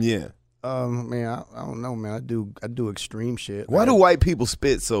 Yeah. Man, I don't know, man. I do extreme shit. Why do white people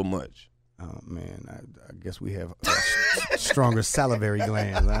spit so much? Oh man, I guess we have stronger salivary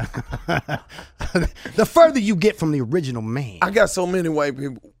glands. The further you get from the original man. I got so many white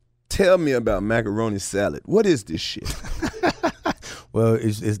people. Tell me about macaroni salad. What is this shit? Well,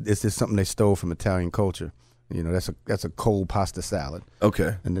 it's just something they stole from Italian culture. You know, that's a cold pasta salad.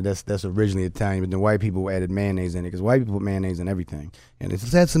 Okay. And that's originally Italian, but then white people added mayonnaise in it because white people put mayonnaise in everything. And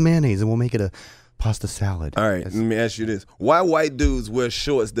let's add some mayonnaise and we'll make it a pasta salad. All right, let me ask you this. Why white dudes wear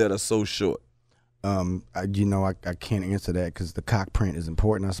shorts that are so short? I can't answer that because the cock print is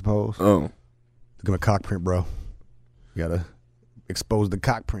important, I suppose. Oh. Look at my cock print, bro. You got to expose the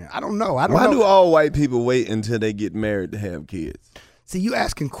cock print. I don't know. Why do all white people wait until they get married to have kids? See, you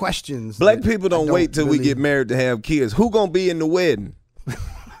asking questions. Black people don't wait till we get married to have kids. Who gonna be in the wedding?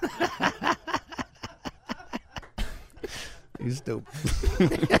 You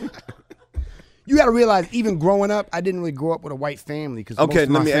stupid. You got to realize, even growing up, I didn't really grow up with a white family because most of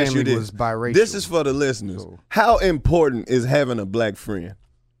my family was biracial. This is for the listeners. So, how important is having a black friend?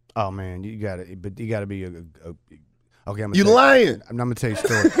 Oh man, you got to be a okay, you lying. I'm gonna tell you a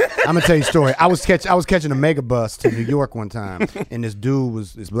story. I'm gonna tell you a story. I was catching a mega bus to New York one time, and this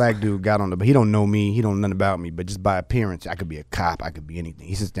black dude got on he don't know me, he don't know nothing about me, but just by appearance, I could be a cop, I could be anything.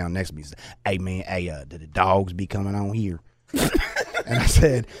 He sits down next to me, he says, "Hey man, did the dogs be coming on here?" And I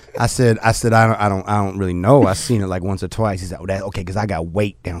said, I don't really know. I've seen it like once or twice. He said, "Oh, that's okay, because I got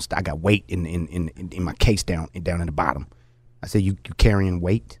weight downstairs. I got weight in my case down in the bottom." I said, "You carrying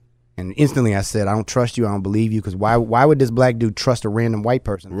weight?" And instantly I said, "I don't trust you. I don't believe you. Because why would this black dude trust a random white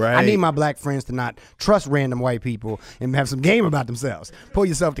person? Right. I need my black friends to not trust random white people and have some game about themselves. Pull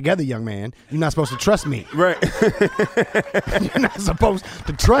yourself together, young man. You're not supposed to trust me. Right. You're not supposed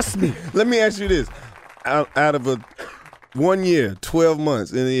to trust me." Let me ask you this: out of 1 year, 12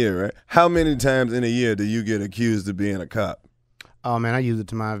 months in a year, right? How many times in a year do you get accused of being a cop? Oh man, I used it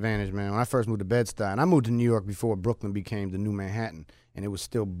to my advantage, man. When I first moved to Bed-Stuy, and I moved to New York before Brooklyn became the new Manhattan. And it was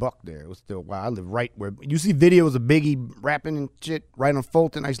still buck there. It was still wild. I live right where you see videos of Biggie rapping and shit right on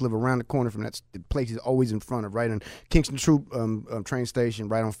Fulton. I used to live around the corner from that place. He's always in front of, right on Kingston Troop train station,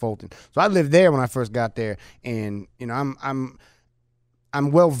 right on Fulton. So I lived there when I first got there, and you know I'm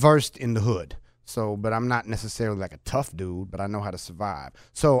well versed in the hood. So, but I'm not necessarily like a tough dude, but I know how to survive.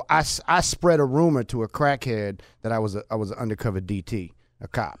 So I spread a rumor to a crackhead that I was an undercover DT, a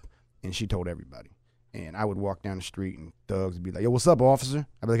cop, and she told everybody. And I would walk down the street and thugs would be like, "Yo, what's up, officer?"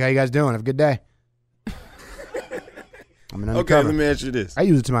 I'd be like, "How you guys doing? Have a good day." I'm an undercover. Okay, let me ask you this. I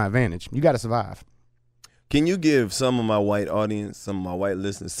use it to my advantage. You got to survive. Can you give some of my white audience, some of my white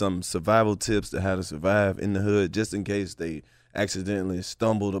listeners, some survival tips to how to survive in the hood, just in case they accidentally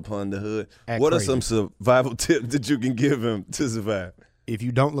stumbled upon the hood? What are some survival tips that you can give them to survive? If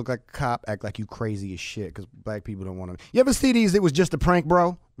you don't look like a cop, act like you crazy as shit, because black people don't want to. You ever see these, "It was just a prank,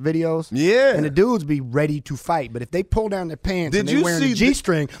 bro" videos? Yeah. And the dudes be ready to fight, but if they pull down their pants and they wearing a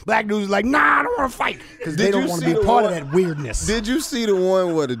G-string, black dudes are like, "Nah, I don't want to fight," because they don't want to be a part of that weirdness. Did you see the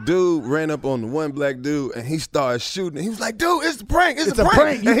one where the dude ran up on the one black dude and he started shooting? He was like, "Dude, it's a prank. It's a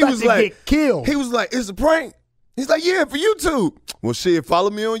prank." You about to get killed. He was like, "It's a prank." He's like, "Yeah, for YouTube." Well, shit,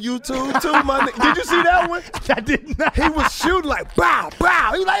 follow me on YouTube too, my nigga. Did you see that one? I did not. He was shooting like, bow,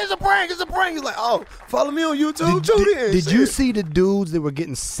 bow. He was like, "It's a prank, it's a prank." He's like, "Oh, follow me on YouTube too then." Did you see the dudes that were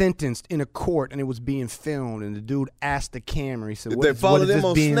getting sentenced in a court and it was being filmed, and the dude asked the camera, he said, Did they follow them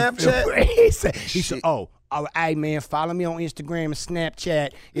on Snapchat? he said, oh, hey man, follow me on Instagram and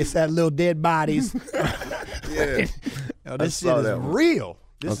Snapchat. It's that little dead bodies. Yeah. Yo, this shit is real.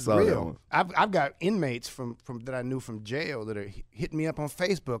 This is that real. I've got inmates from that I knew from jail that are hitting me up on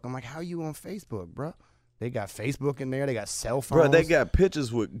Facebook. I'm like, "How you on Facebook, bro?" They got Facebook in there. They got cell phones. Bro, they got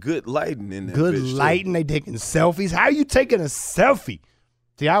pictures with good lighting in there. Good lighting. They taking selfies. How are you taking a selfie?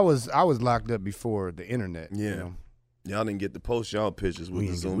 See, I was locked up before the internet. Yeah. You know? Y'all didn't get to post y'all pictures with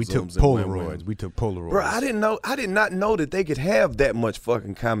the zoom. We took Polaroids. We took Polaroids. Bro, I did not know that they could have that much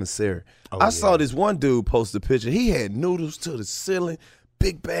fucking commissary. I saw this one dude post a picture. He had noodles to the ceiling,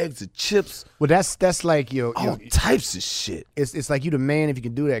 big bags of chips. Well, that's like all types of shit. It's like you the man if you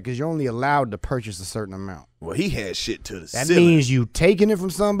can do that, because you're only allowed to purchase a certain amount. Well, he had shit to the that ceiling. That means you taking it from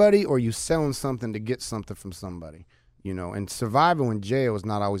somebody or you selling something to get something from somebody. You know, and survival in jail is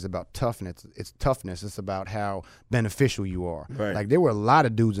not always about toughness. It's toughness. It's about how beneficial you are. Right. Like, there were a lot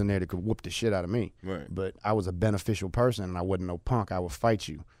of dudes in there that could whoop the shit out of me. Right. But I was a beneficial person, and I wasn't no punk. I would fight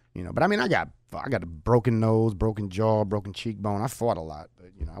you. You know, but I mean, I got a broken nose, broken jaw, broken cheekbone. I fought a lot, but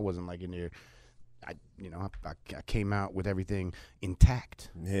I wasn't like in there. I came out with everything intact.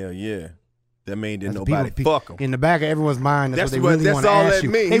 Hell yeah. That mean that nobody fuck them. In the back of everyone's mind, that's what they really want to ask you.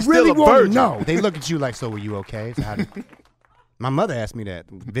 Mean. They He's really want to know. They look at you like, so were you okay? So my mother asked me that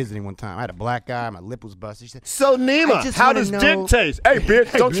visiting one time. I had a black eye. My lip was busted. She said, so Nema, how does dick taste? Hey,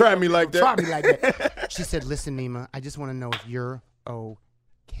 bitch, don't try me like that. Try me like that. She said, listen, Nema, I just want to know if you're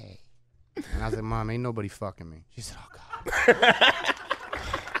okay. And I was like, Mom, ain't nobody fucking me. She said, oh, God.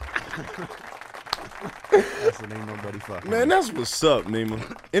 I said, ain't nobody fucking man, me. that's what's up,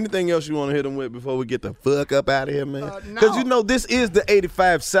 Nema. Anything else you want to hit them with before we get the fuck up out of here, man? Because this is the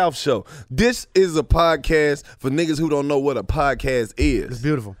 85 South Show. This is a podcast for niggas who don't know what a podcast is. It's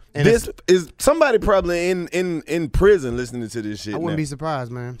beautiful. And this is somebody probably in prison listening to this shit. I wouldn't be surprised,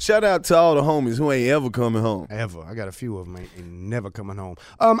 man. Shout out to all the homies who ain't ever coming home. Ever. I got a few of them ain't never coming home.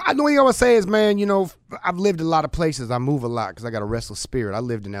 I know what I would say is, man, I've lived a lot of places. I move a lot because I got a restless spirit. I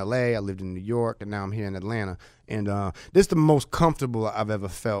lived in L.A., I lived in New York, and now I'm here in Atlanta. And this is the most comfortable I've ever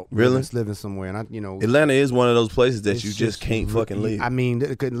felt. Really? Just living somewhere. And Atlanta is one of those places that you just can't fucking leave. I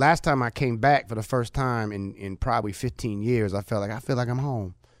mean, last time I came back for the first time in probably 15 years, I feel like I'm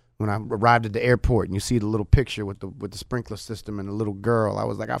home. When I arrived at the airport and you see the little picture with the sprinkler system and the little girl, I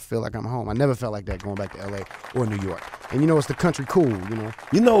was like, I feel like I'm home. I never felt like that going back to L.A. or New York. And it's the country cool,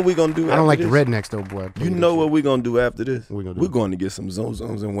 You know what we're going to do I don't like this? the rednecks, though, boy. You know what we're going to do after this? We're going to get some zoom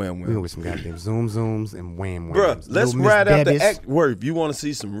zooms and wham wham. We're going to get some goddamn zoom zooms and wham Bruh, whams. let's ride out the Actworth. You want to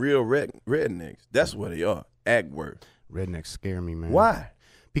see some real rednecks. That's what they are. Actworth. Rednecks scare me, man. Why?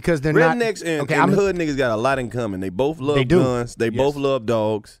 Because they're rednecks not. and hood niggas got a lot in common. They both love guns. They both love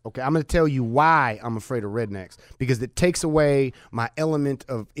dogs. Okay, I'm going to tell you why I'm afraid of rednecks. Because it takes away my element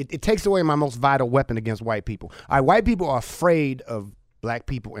of it takes away my most vital weapon against white people. All right, white people are afraid of black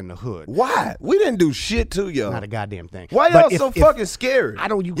people in the hood. Why? We didn't do shit to y'all. Not a goddamn thing. Why y'all so fucking scared? I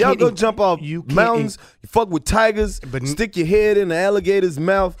don't. Y'all go jump off mountains. You fuck with tigers. But stick your head in the alligator's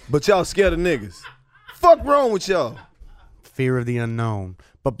mouth. But y'all scared of niggas. Fuck wrong with y'all? Fear of the unknown.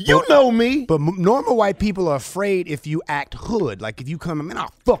 But you know me. But normal white people are afraid if you act hood. Like if you come in, man,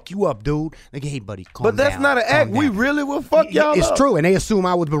 I'll fuck you up, dude. Like, hey, buddy, calm down. But that's not an act. We really will fuck y'all up. It's true, and they assume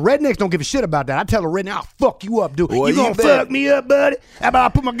I would. But rednecks don't give a shit about that. I tell a redneck, I'll fuck you up, dude. Boy, you gonna fuck me up, buddy? How about I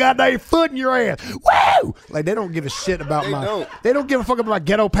put my goddamn foot in your ass? Woo! Like, they don't give a shit about They don't give a fuck about my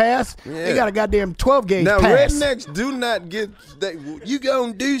ghetto pass. Yeah. They got a goddamn 12-gauge pass. Now, rednecks do not get that. You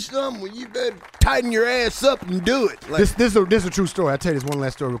gonna do something, well, you better tighten your ass up and do it. Like, this is a true story. I'll tell you this one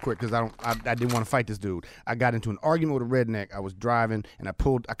last story real quick because I didn't want to fight this dude. I got into an argument with a redneck. I was driving and I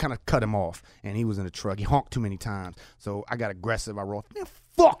kind of cut him off, and he was in a truck. He honked too many times, so I got aggressive. I rolled, man,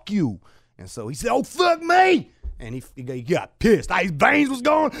 fuck you. And so he said, oh, fuck me. And he got pissed. His veins was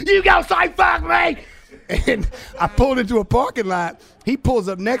going, you gonna say fuck me? And I pulled into a parking lot. He pulls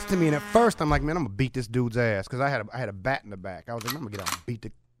up next to me, and at first I'm like, man, I'm gonna beat this dude's ass because I had a bat in the back. I was like, I'm gonna get out and beat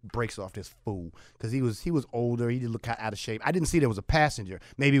the brakes off this fool because he was older. He did look out of shape. I didn't see there was a passenger.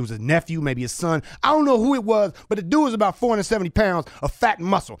 Maybe it was his nephew, maybe his son. I don't know who it was, but the dude was about 470 pounds of fat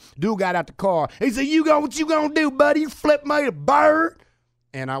muscle. Dude got out the car. He said, what you gonna do, buddy? You flip me the bird?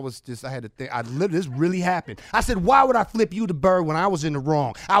 And I had to think, this really happened. I said, why would I flip you the bird when I was in the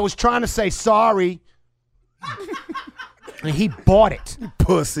wrong? I was trying to say sorry. And he bought it.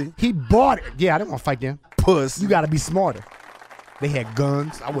 Pussy. He bought it. Yeah, I didn't want to fight them. Pussy. You got to be smarter. They had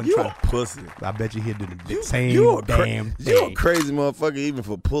guns. I wouldn't try to. Pussy. I bet you he did the same damn thing. You a crazy motherfucker even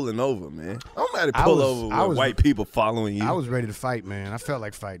for pulling over, man. I'm not to pull over with white people following you. I was ready to fight, man. I felt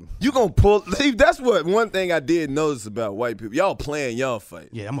like fighting. You gonna pull? See, that's what one thing I did notice about white people. Y'all playing y'all fight.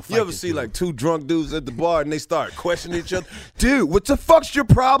 Yeah, I'm a fight. You ever see like two drunk dudes at the bar and they start questioning each other? Dude, what the fuck's your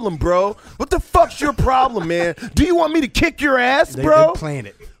problem, bro? What the fuck's your problem, man? Do you want me to kick your ass, bro? They playing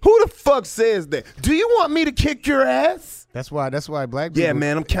it. Who the fuck says that? Do you want me to kick your ass? That's why black people. Yeah,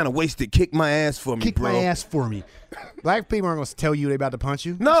 man, I'm kind of wasted. Kick my ass for me, bro. Kick my ass for me. Black people aren't going to tell you they about to punch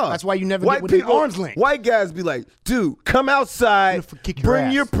you. No. That's why you never get with the arms length. White guys be like, dude, come outside,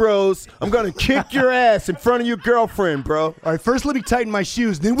 bring your pros. I'm going to kick your ass in front of your girlfriend, bro. All right, first let me tighten my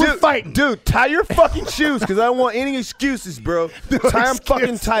shoes, then we're fighting. Dude, tie your fucking shoes because I don't want any excuses, bro. Tie them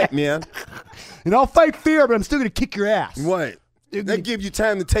fucking tight, man. And I'll fight fear, but I'm still going to kick your ass. What? They give you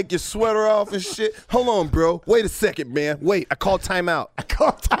time to take your sweater off and shit. Hold on, bro. Wait a second, man. Wait, I call timeout.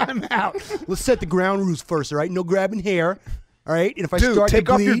 Let's set the ground rules first, all right? No grabbing hair, all right? And if I Dude, start take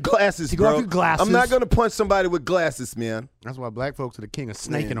to bleed, off your glasses, take bro. off your glasses. I'm not going to punch somebody with glasses, man. That's why black folks are the king of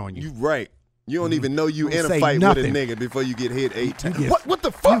snaking on you. You right. You don't even know you in a fight with a nigga before you get hit 8 times. What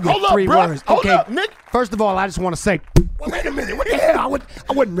the fuck? Hold up, bro. Words. Hold okay. up, Nick. First of all, I just want to say, Wait a minute. What the hell?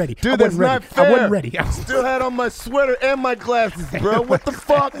 I wasn't ready. Dude, that's not fair. I wasn't ready. I still had on my sweater and my glasses, bro. What the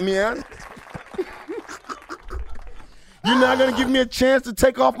fuck, man? You're not going to give me a chance to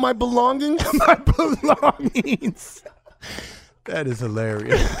take off my belongings? My belongings. That is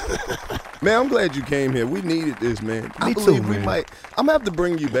hilarious. Man, I'm glad you came here. We needed this, man. I believe we might. I'm going to have to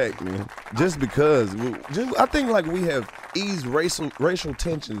bring you back, man. Just because. I think like we have eased racial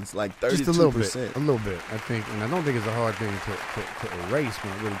tensions like 32%. Just a little bit, I think. And I don't think it's a hard thing to erase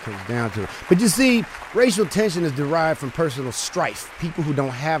when it really comes down to it. But you see, racial tension is derived from personal strife. People who don't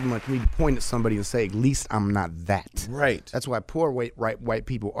have much need to point at somebody and say, at least I'm not that. Right. That's why poor white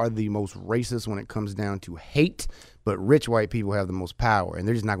people are the most racist when it comes down to hate. But rich white people have the most power, and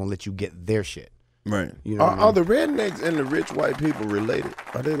they're just not going to let you get their shit. Right. You know are the rednecks and the rich white people related?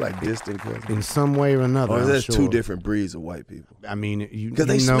 Are they like distant cousins? In some way or another. Or is that two different breeds of white people? I mean, because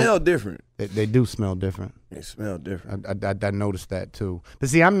they smell different. They do smell different. They smell different. I noticed that too. But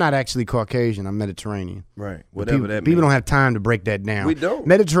see, I'm not actually Caucasian. I'm Mediterranean. Right. Whatever that means. People don't have time to break that down. We don't.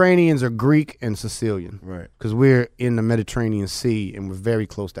 Mediterraneans are Greek and Sicilian. Right. Because we're in the Mediterranean Sea and we're very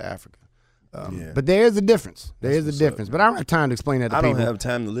close to Africa. But there is a difference. There is a difference. But I don't have time to explain that to people. I don't have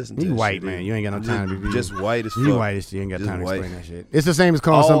time to listen to You that white, shit, man. dude. You ain't got no time to be. Just white as fuck. You white as you ain't got Just time to white. explain that shit. It's the same as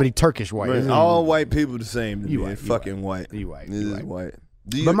calling somebody Turkish white. Right. All white people the same to me. White, fucking white. You white. This is white.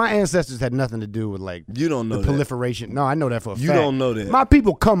 But my ancestors had nothing to do with like you don't know the proliferation. No, I know that for a fact. You don't know that. My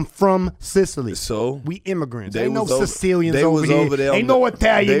people come from Sicily. So we immigrants. They Ain't no was over- Sicilians they over was here. over there Ain't on no the-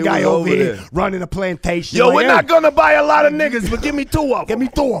 Italian they guy was over over here there. running a plantation. Yo, Like, we're hey, not gonna buy a lot of niggas, but give me two of them. Give me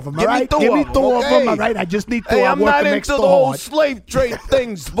two of them, all Give me right? two Give me of them, two of okay? them, all right? I just need two. Hey, I I'm work not them into extra the whole hard. slave trade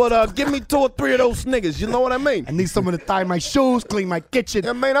things, but give me 2 or 3 of those niggas. You know what I mean? I need someone to tie my shoes, clean my kitchen.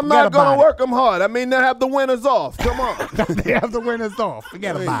 I mean, I'm Forget not gonna about work them hard. I mean, they have the winners off. Come on. it. They have the winners off.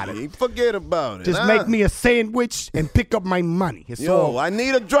 Forget about it. Forget about it. Just make me a sandwich and pick up my money. It's Yo, all. I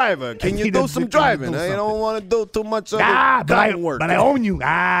need a driver. Can you do some driving? I don't want to do too much of the cotton work. But I own you.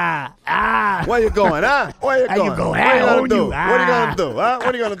 Where you going, huh? Where you How going? you going? What I you gonna own do? you. What are you gonna do? Huh?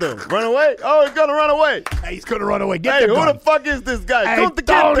 What are you gonna do? Run away? Oh, he's gonna run away. Hey, he's gonna run away. Get Hey, the who gun. the fuck is this guy? Hey, Kunta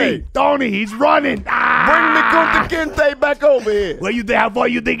Kinte. Tony, he's running. Bring me Kunta Kinte back over here. Where you think? How far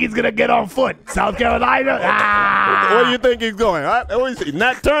you think he's gonna get on foot? South Carolina? Where do you think he's going? Huh? What is he?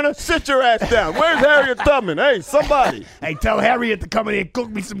 Nat Turner? Sit your ass down. Where's Harriet Tubman? Hey, somebody. Hey, tell Harriet to come in here and cook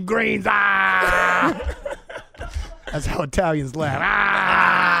me some greens. That's how Italians laugh.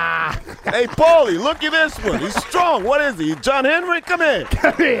 Hey, Paulie, look at this one. He's strong. What is he? John Henry? Come here.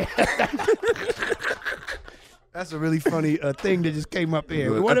 Come here. That's a really funny thing that just came up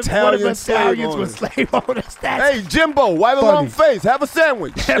here. What if Italians were slave owners? Hey, Jimbo, wipe a long face. Have a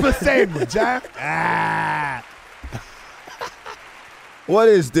sandwich. Have a sandwich, huh? What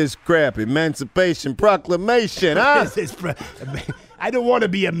is this crap? Emancipation Proclamation, huh? I don't want to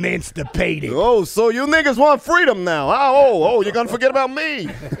be emancipated. Oh, so you niggas want freedom now, huh? Oh, you're going to forget about me.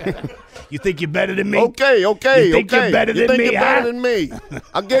 You think you're better than me? Okay. You think you're better than me, you're better than me.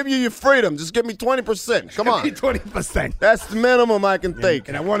 I'll give you your freedom. Just give me 20%. Come on. 20%. That's the minimum I can take.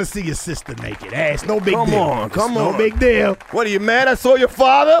 And I want to see your sister naked. Hey, it's no big deal. Come on. No big deal. What, are you mad I saw your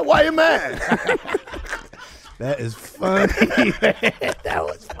father? Why are you mad? That is funny. That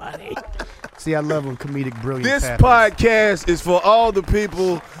was funny. See, I love when comedic brilliance This happens. podcast is for all the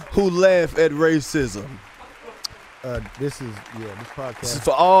people who laugh at racism. This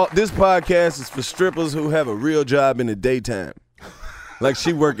podcast. This podcast is for strippers who have a real job in the daytime. Like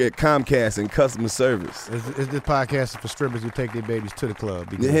she work at Comcast in customer service. This podcast is for strippers who take their babies to the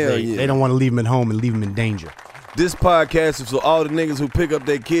club because Hell they don't want to leave them at home and leave them in danger. This podcast is for all the niggas who pick up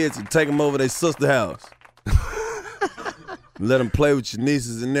their kids and take them over their sister's house. Let them play with your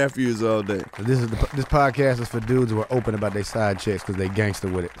nieces and nephews all day. This podcast is for dudes who are open about their side chicks because they gangster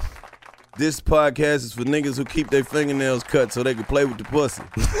with it. This podcast is for niggas who keep their fingernails cut so they can play with the pussy.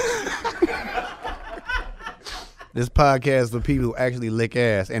 This podcast is for people who actually lick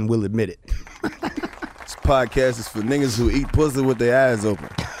ass and will admit it. This podcast is for niggas who eat pussy with their eyes open.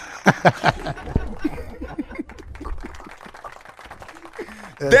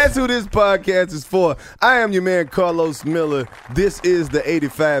 That's who this podcast is for. I am your man, Carlos Miller. This is the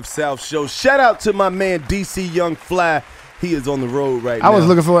 85 South Show. Shout out to my man, DC Young Fly. He is on the road right now. I was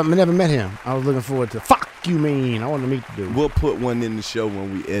looking forward. I never met him. I was looking forward to Fuck You Mean. I wanted to meet the dude. We'll put one in the show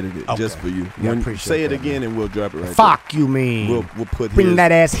when we edit it, just for you. Yeah, I appreciate say it that, again, man. and we'll drop it right Fuck there. You Mean. We'll put Bring his,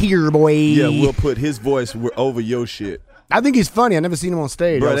 that ass here, boy. Yeah, we'll put his voice over your shit. I think he's funny. I never seen him on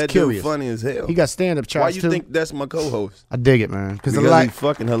stage. Bro, I was that curious. dude funny as hell. He got stand-up chops, Why you too. think that's my co-host? I dig it, man. Because he's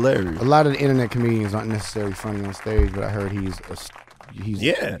fucking hilarious. A lot of the internet comedians aren't necessarily funny on stage, but I heard he's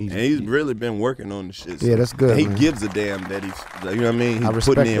he's really been working on the shit. Yeah, that's good. He man. gives a damn that he's, you know what I mean? He's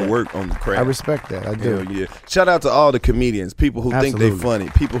respect putting in that. work on the craft. I respect that. I do. Hell yeah. Shout out to all the comedians, people who think they Absolutely. funny,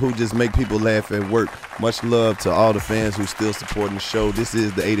 people who just make people laugh at work. Much love to all the fans who still supporting the show. This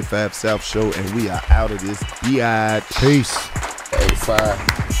is the 85 South Show, and we are out of this. Biatch. Peace. 85.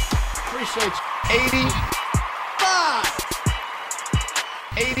 Appreciate you. 85.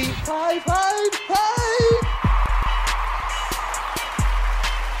 85.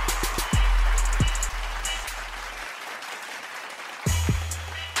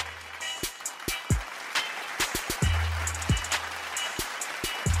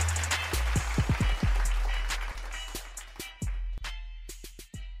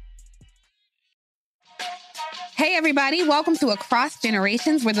 Hey, everybody. Welcome to Across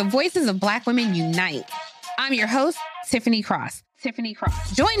Generations, where the voices of Black women unite. I'm your host, Tiffany Cross.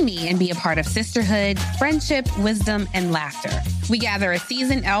 Join me and be a part of sisterhood, friendship, wisdom, and laughter. We gather a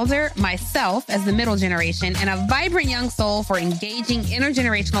seasoned elder, myself as the middle generation, and a vibrant young soul for engaging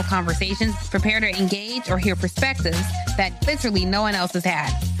intergenerational conversations. Prepare to engage or hear perspectives that literally no one else has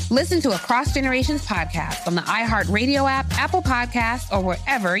had. Listen to Across Generations podcast on the iHeartRadio app, Apple Podcasts, or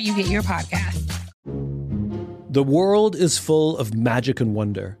wherever you get your podcasts. The world is full of magic and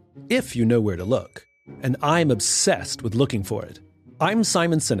wonder, if you know where to look. And I'm obsessed with looking for it. I'm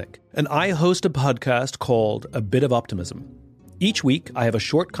Simon Sinek, and I host a podcast called A Bit of Optimism. Each week, I have a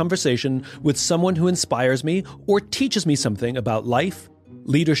short conversation with someone who inspires me or teaches me something about life,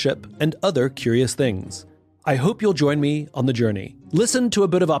 leadership, and other curious things. I hope you'll join me on the journey. Listen to A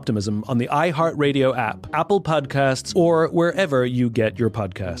Bit of Optimism on the iHeartRadio app, Apple Podcasts, or wherever you get your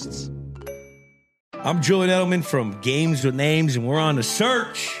podcasts. I'm Julian Edelman from Games with Names, and we're on a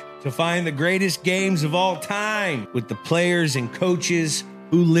search to find the greatest games of all time with the players and coaches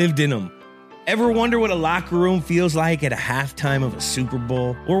who lived in them. Ever wonder what a locker room feels like at a halftime of a Super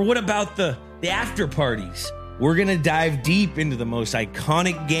Bowl? Or what about the after parties? We're going to dive deep into the most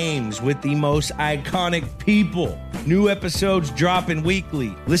iconic games with the most iconic people. New episodes dropping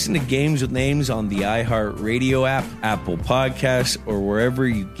weekly. Listen to Games with Names on the iHeartRadio app, Apple Podcasts, or wherever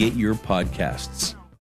you get your podcasts.